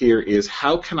have here is,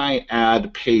 how can I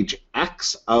add page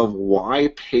X of Y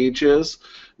pages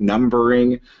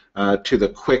numbering to the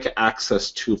quick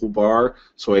access toolbar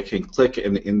so I can click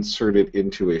and insert it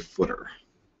into a footer?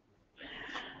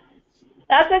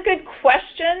 That's a good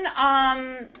question.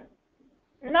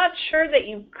 Not sure that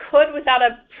you could without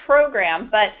a program,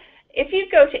 but if you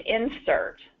go to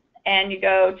Insert and you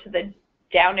go to the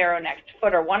down arrow next to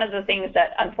footer, one of the things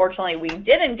that unfortunately we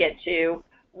didn't get to,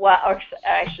 well, or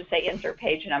I should say Insert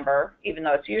Page Number, even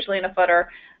though it's usually in a footer.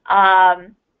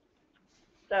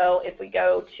 So if we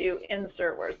go to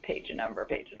Insert, where's Page Number?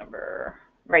 Page Number,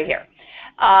 right here.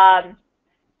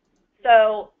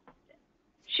 So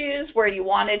choose where you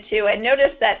wanted to, and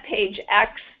notice that page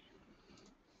X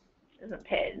isn't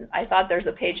page. I thought there's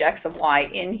a page X of Y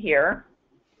in here.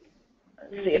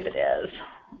 Let's see if it is.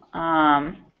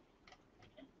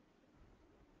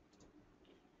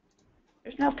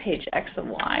 There's no page X of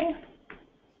Y.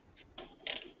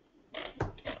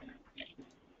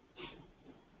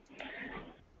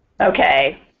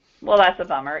 Okay, well that's a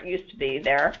bummer. It used to be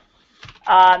there.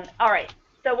 All right,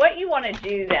 so what you want to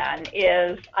do then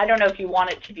is, I don't know if you want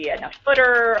it to be in a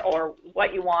footer or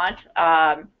what you want,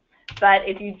 but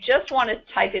if you just want to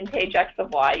type in page X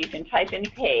of Y, you can type in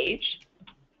page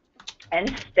and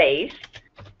space,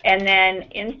 and then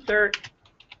insert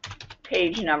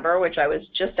page number, which I was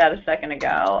just at a second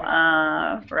ago,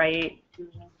 right?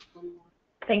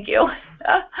 Thank you.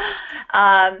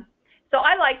 So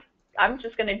I'm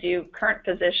just going to do current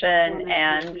position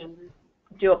and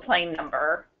do a plain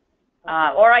number,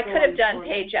 or I could have done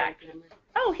page X.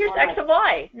 Oh, here's X of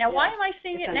Y. Now, why am I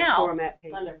seeing it now?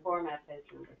 Under format page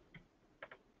number.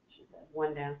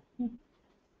 One down.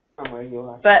 From where you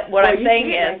are. But what I'm saying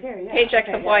right is, here, yeah. page X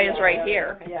Okay, of Y yeah, is right yeah,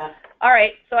 here. Yeah. All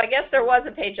right, so I guess there was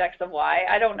a page X of Y.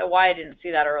 I don't know why I didn't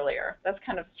see that earlier. That's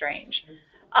kind of strange.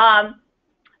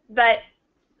 But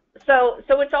so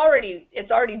it's already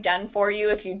done for you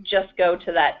if you just go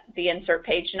to the insert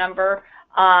page number.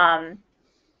 And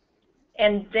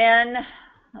then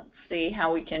let's see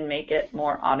how we can make it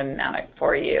more automatic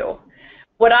for you.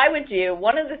 What I would do,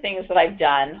 one of the things that I've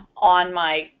done on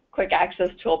my quick access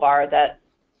toolbar that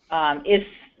is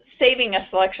saving a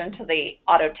selection to the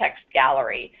auto text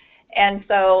gallery. And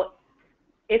so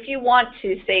if you want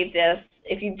to save this,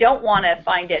 if you don't want to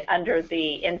find it under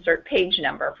the insert page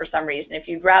number for some reason, if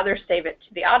you'd rather save it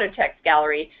to the auto text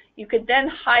gallery, you could then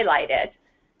highlight it.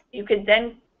 You could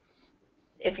then,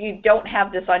 if you don't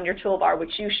have this on your toolbar,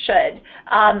 which you should,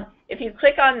 if you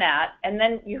click on that, and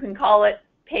then you can call it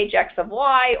page X of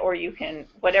Y, or you can,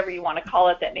 whatever you want to call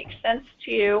it that makes sense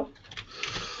to you.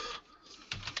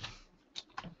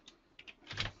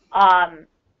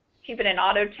 Keep it in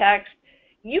auto text.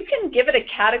 You can give it a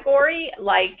category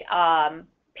like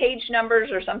page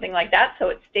numbers or something like that so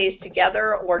it stays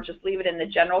together, or just leave it in the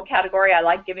general category. I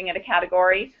like giving it a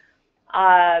category.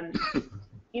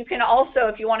 You can also,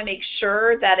 if you want to make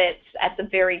sure that it's at the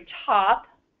very top,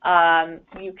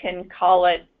 you can call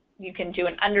it, you can do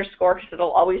an underscore because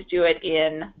it'll always do it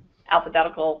in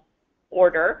alphabetical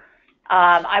order.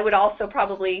 I would also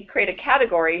probably create a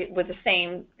category with the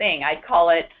same thing. I'd call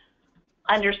it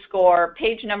underscore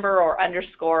page number or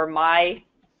underscore my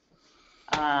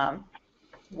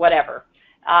whatever.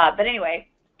 But anyway,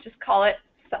 just call it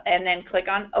and then click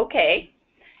on OK.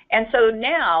 And so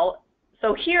now,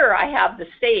 so here I have the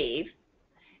save,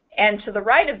 and to the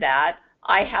right of that,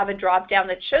 I have a drop down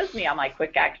that shows me all my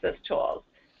quick access tools.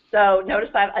 So notice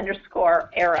I have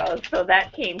underscore arrows, so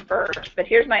that came first. But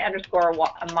here's my underscore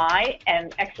my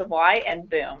and X of Y, and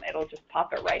boom, it'll just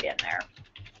pop it right in there.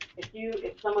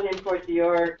 If someone imports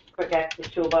your quick access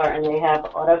toolbar and they have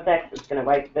auto text, it's going to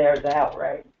wipe theirs out,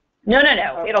 right? No,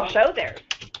 Okay. it'll show theirs.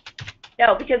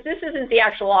 No, because this isn't the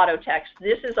actual auto text.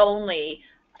 This is only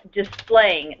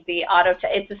displaying the auto text.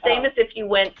 It's the same as if you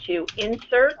went to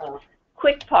Insert,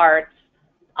 Quick Parts,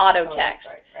 Auto Text.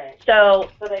 Right. So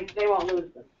they won't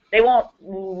lose them. They won't.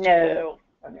 No.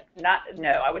 Okay.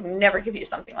 No. I would never give you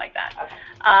something like that.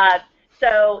 Okay.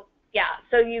 So yeah.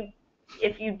 So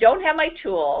if you don't have my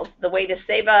tools, the way to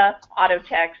save a auto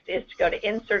text is to go to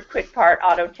Insert, Quick Part,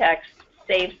 Auto Text,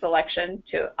 Save Selection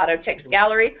to Auto Text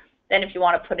Gallery. Then if you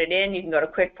want to put it in, you can go to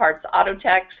Quick Parts, Auto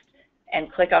Text,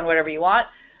 and click on whatever you want.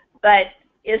 But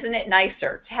isn't it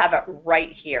nicer to have it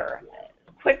right here?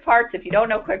 Quick Parts, if you don't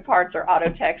know Quick Parts or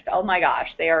Auto Text, oh my gosh,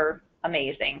 they are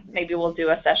amazing. Maybe we'll do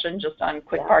a session just on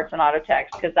Quick Parts and Auto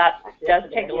Text, because that does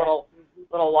take a little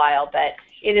while, but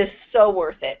it is so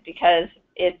worth it because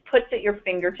it puts at your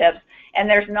fingertips, and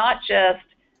there's not just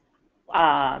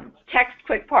text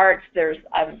Quick Parts. There's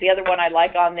the other one I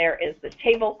like on there is the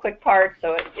table Quick Parts.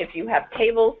 So if you have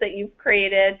tables that you've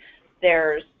created,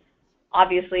 there's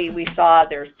obviously we saw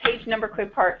there's page number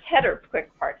Quick Parts, header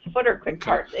Quick Parts, footer Quick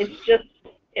Parts.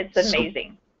 It's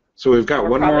amazing. So we've got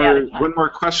one more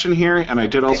question here, and I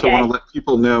did also want to let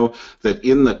people know that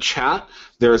in the chat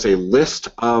there's a list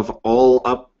of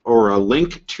a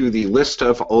link to the list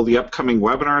of all the upcoming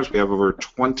webinars. We have over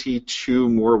 22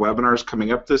 more webinars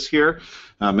coming up this year,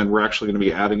 and we're actually going to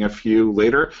be adding a few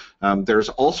later. There's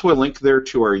also a link there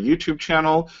to our YouTube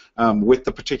channel with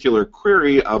the particular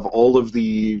query of all of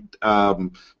the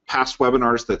past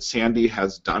webinars that Sandy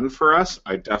has done for us.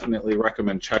 I definitely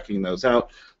recommend checking those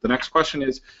out. The next question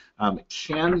is,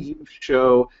 can you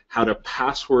show how to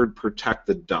password protect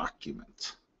the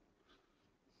document?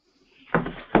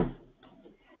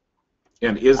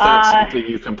 And is that something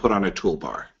you can put on a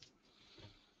toolbar?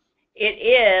 It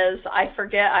is. I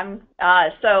forget.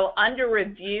 So under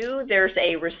review, there's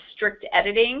a restrict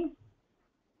editing,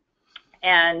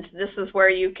 and this is where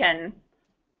you can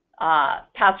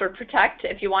password protect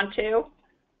if you want to.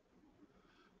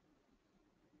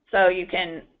 So you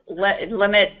can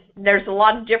limit. There's a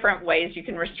lot of different ways you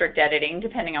can restrict editing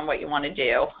depending on what you want to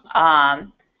do,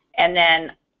 and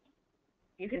then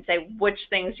you can say which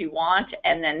things you want,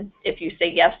 and then if you say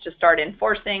yes to start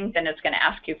enforcing, then it's going to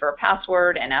ask you for a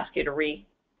password and ask you to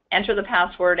re-enter the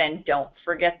password, and don't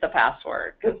forget the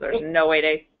password because there's no way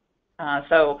to.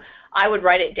 So I would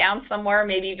write it down somewhere,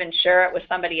 maybe even share it with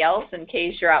somebody else in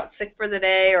case you're out sick for the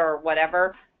day or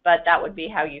whatever, but that would be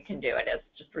how you can do it, is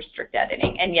just restrict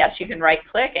editing. And yes, you can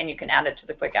right-click and you can add it to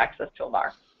the quick access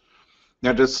toolbar.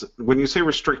 Now, when you say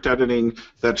restrict editing,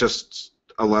 that just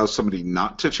allows somebody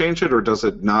not to change it, or does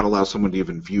it not allow someone to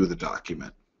even view the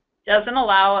document? Doesn't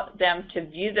allow them to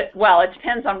view well, it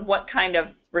depends on what kind of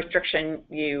restriction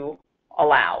you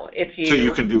allow. So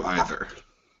you can do either?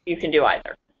 You can do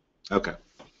either. Okay.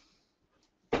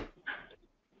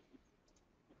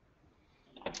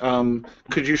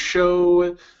 Could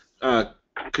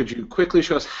you quickly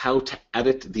show us how to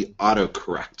edit the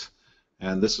autocorrect?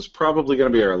 And this is probably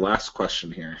going to be our last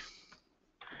question here.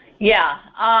 Yeah,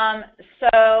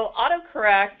 so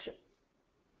autocorrect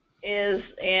is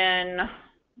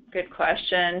good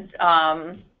question.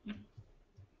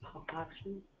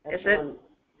 Options? Is it?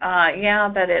 Yeah,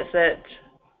 but is it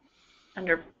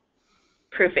under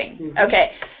proofing? Mm-hmm.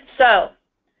 Okay, so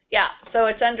yeah, so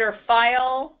it's under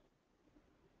File,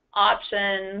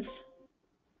 Options,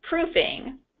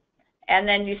 Proofing, and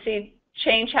then you see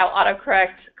change how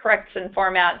autocorrect corrects and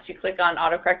formats. You click on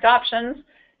autocorrect options.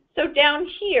 So down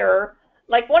here,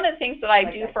 like one of the things that I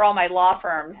do for all my law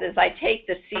firms is I take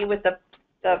the C with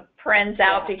the parens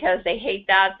out because they hate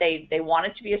that. They want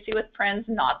it to be a C with parens,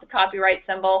 not the copyright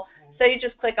symbol. So you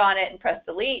just click on it and press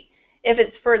delete. If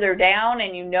it's further down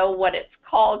and you know what it's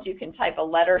called, you can type a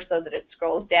letter so that it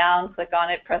scrolls down, click on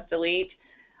it, press delete.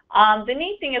 The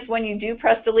neat thing is when you do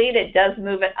press delete, it does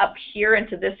move it up here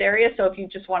into this area. So if you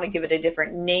just want to give it a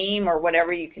different name or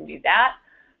whatever, you can do that.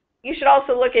 You should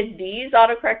also look at these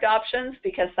autocorrect options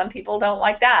because some people don't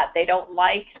like that. They don't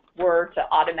like Word to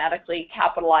automatically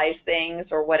capitalize things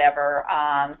or whatever.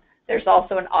 There's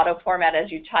also an auto format as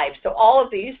you type. So all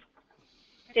of these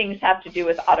things have to do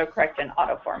with autocorrect and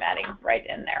auto formatting right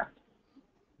in there.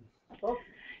 Cool.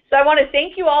 So I want to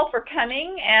thank you all for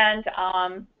coming,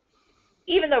 and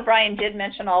even though Brian did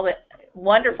mention all the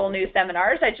wonderful new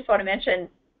seminars, I just want to mention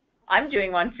I'm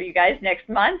doing one for you guys next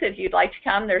month. If you'd like to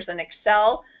come, there's an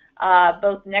Excel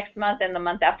both next month and the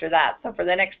month after that. So for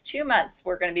the next 2 months,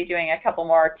 we're going to be doing a couple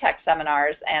more tech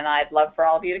seminars, and I'd love for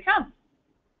all of you to come.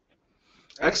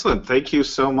 Excellent. Thank you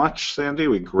so much, Sandy.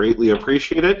 We greatly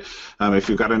appreciate it. If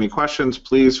you've got any questions,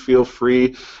 please feel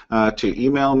free to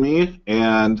email me,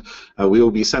 and we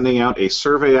will be sending out a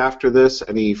survey after this.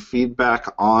 Any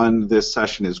feedback on this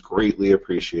session is greatly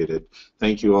appreciated.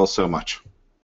 Thank you all so much.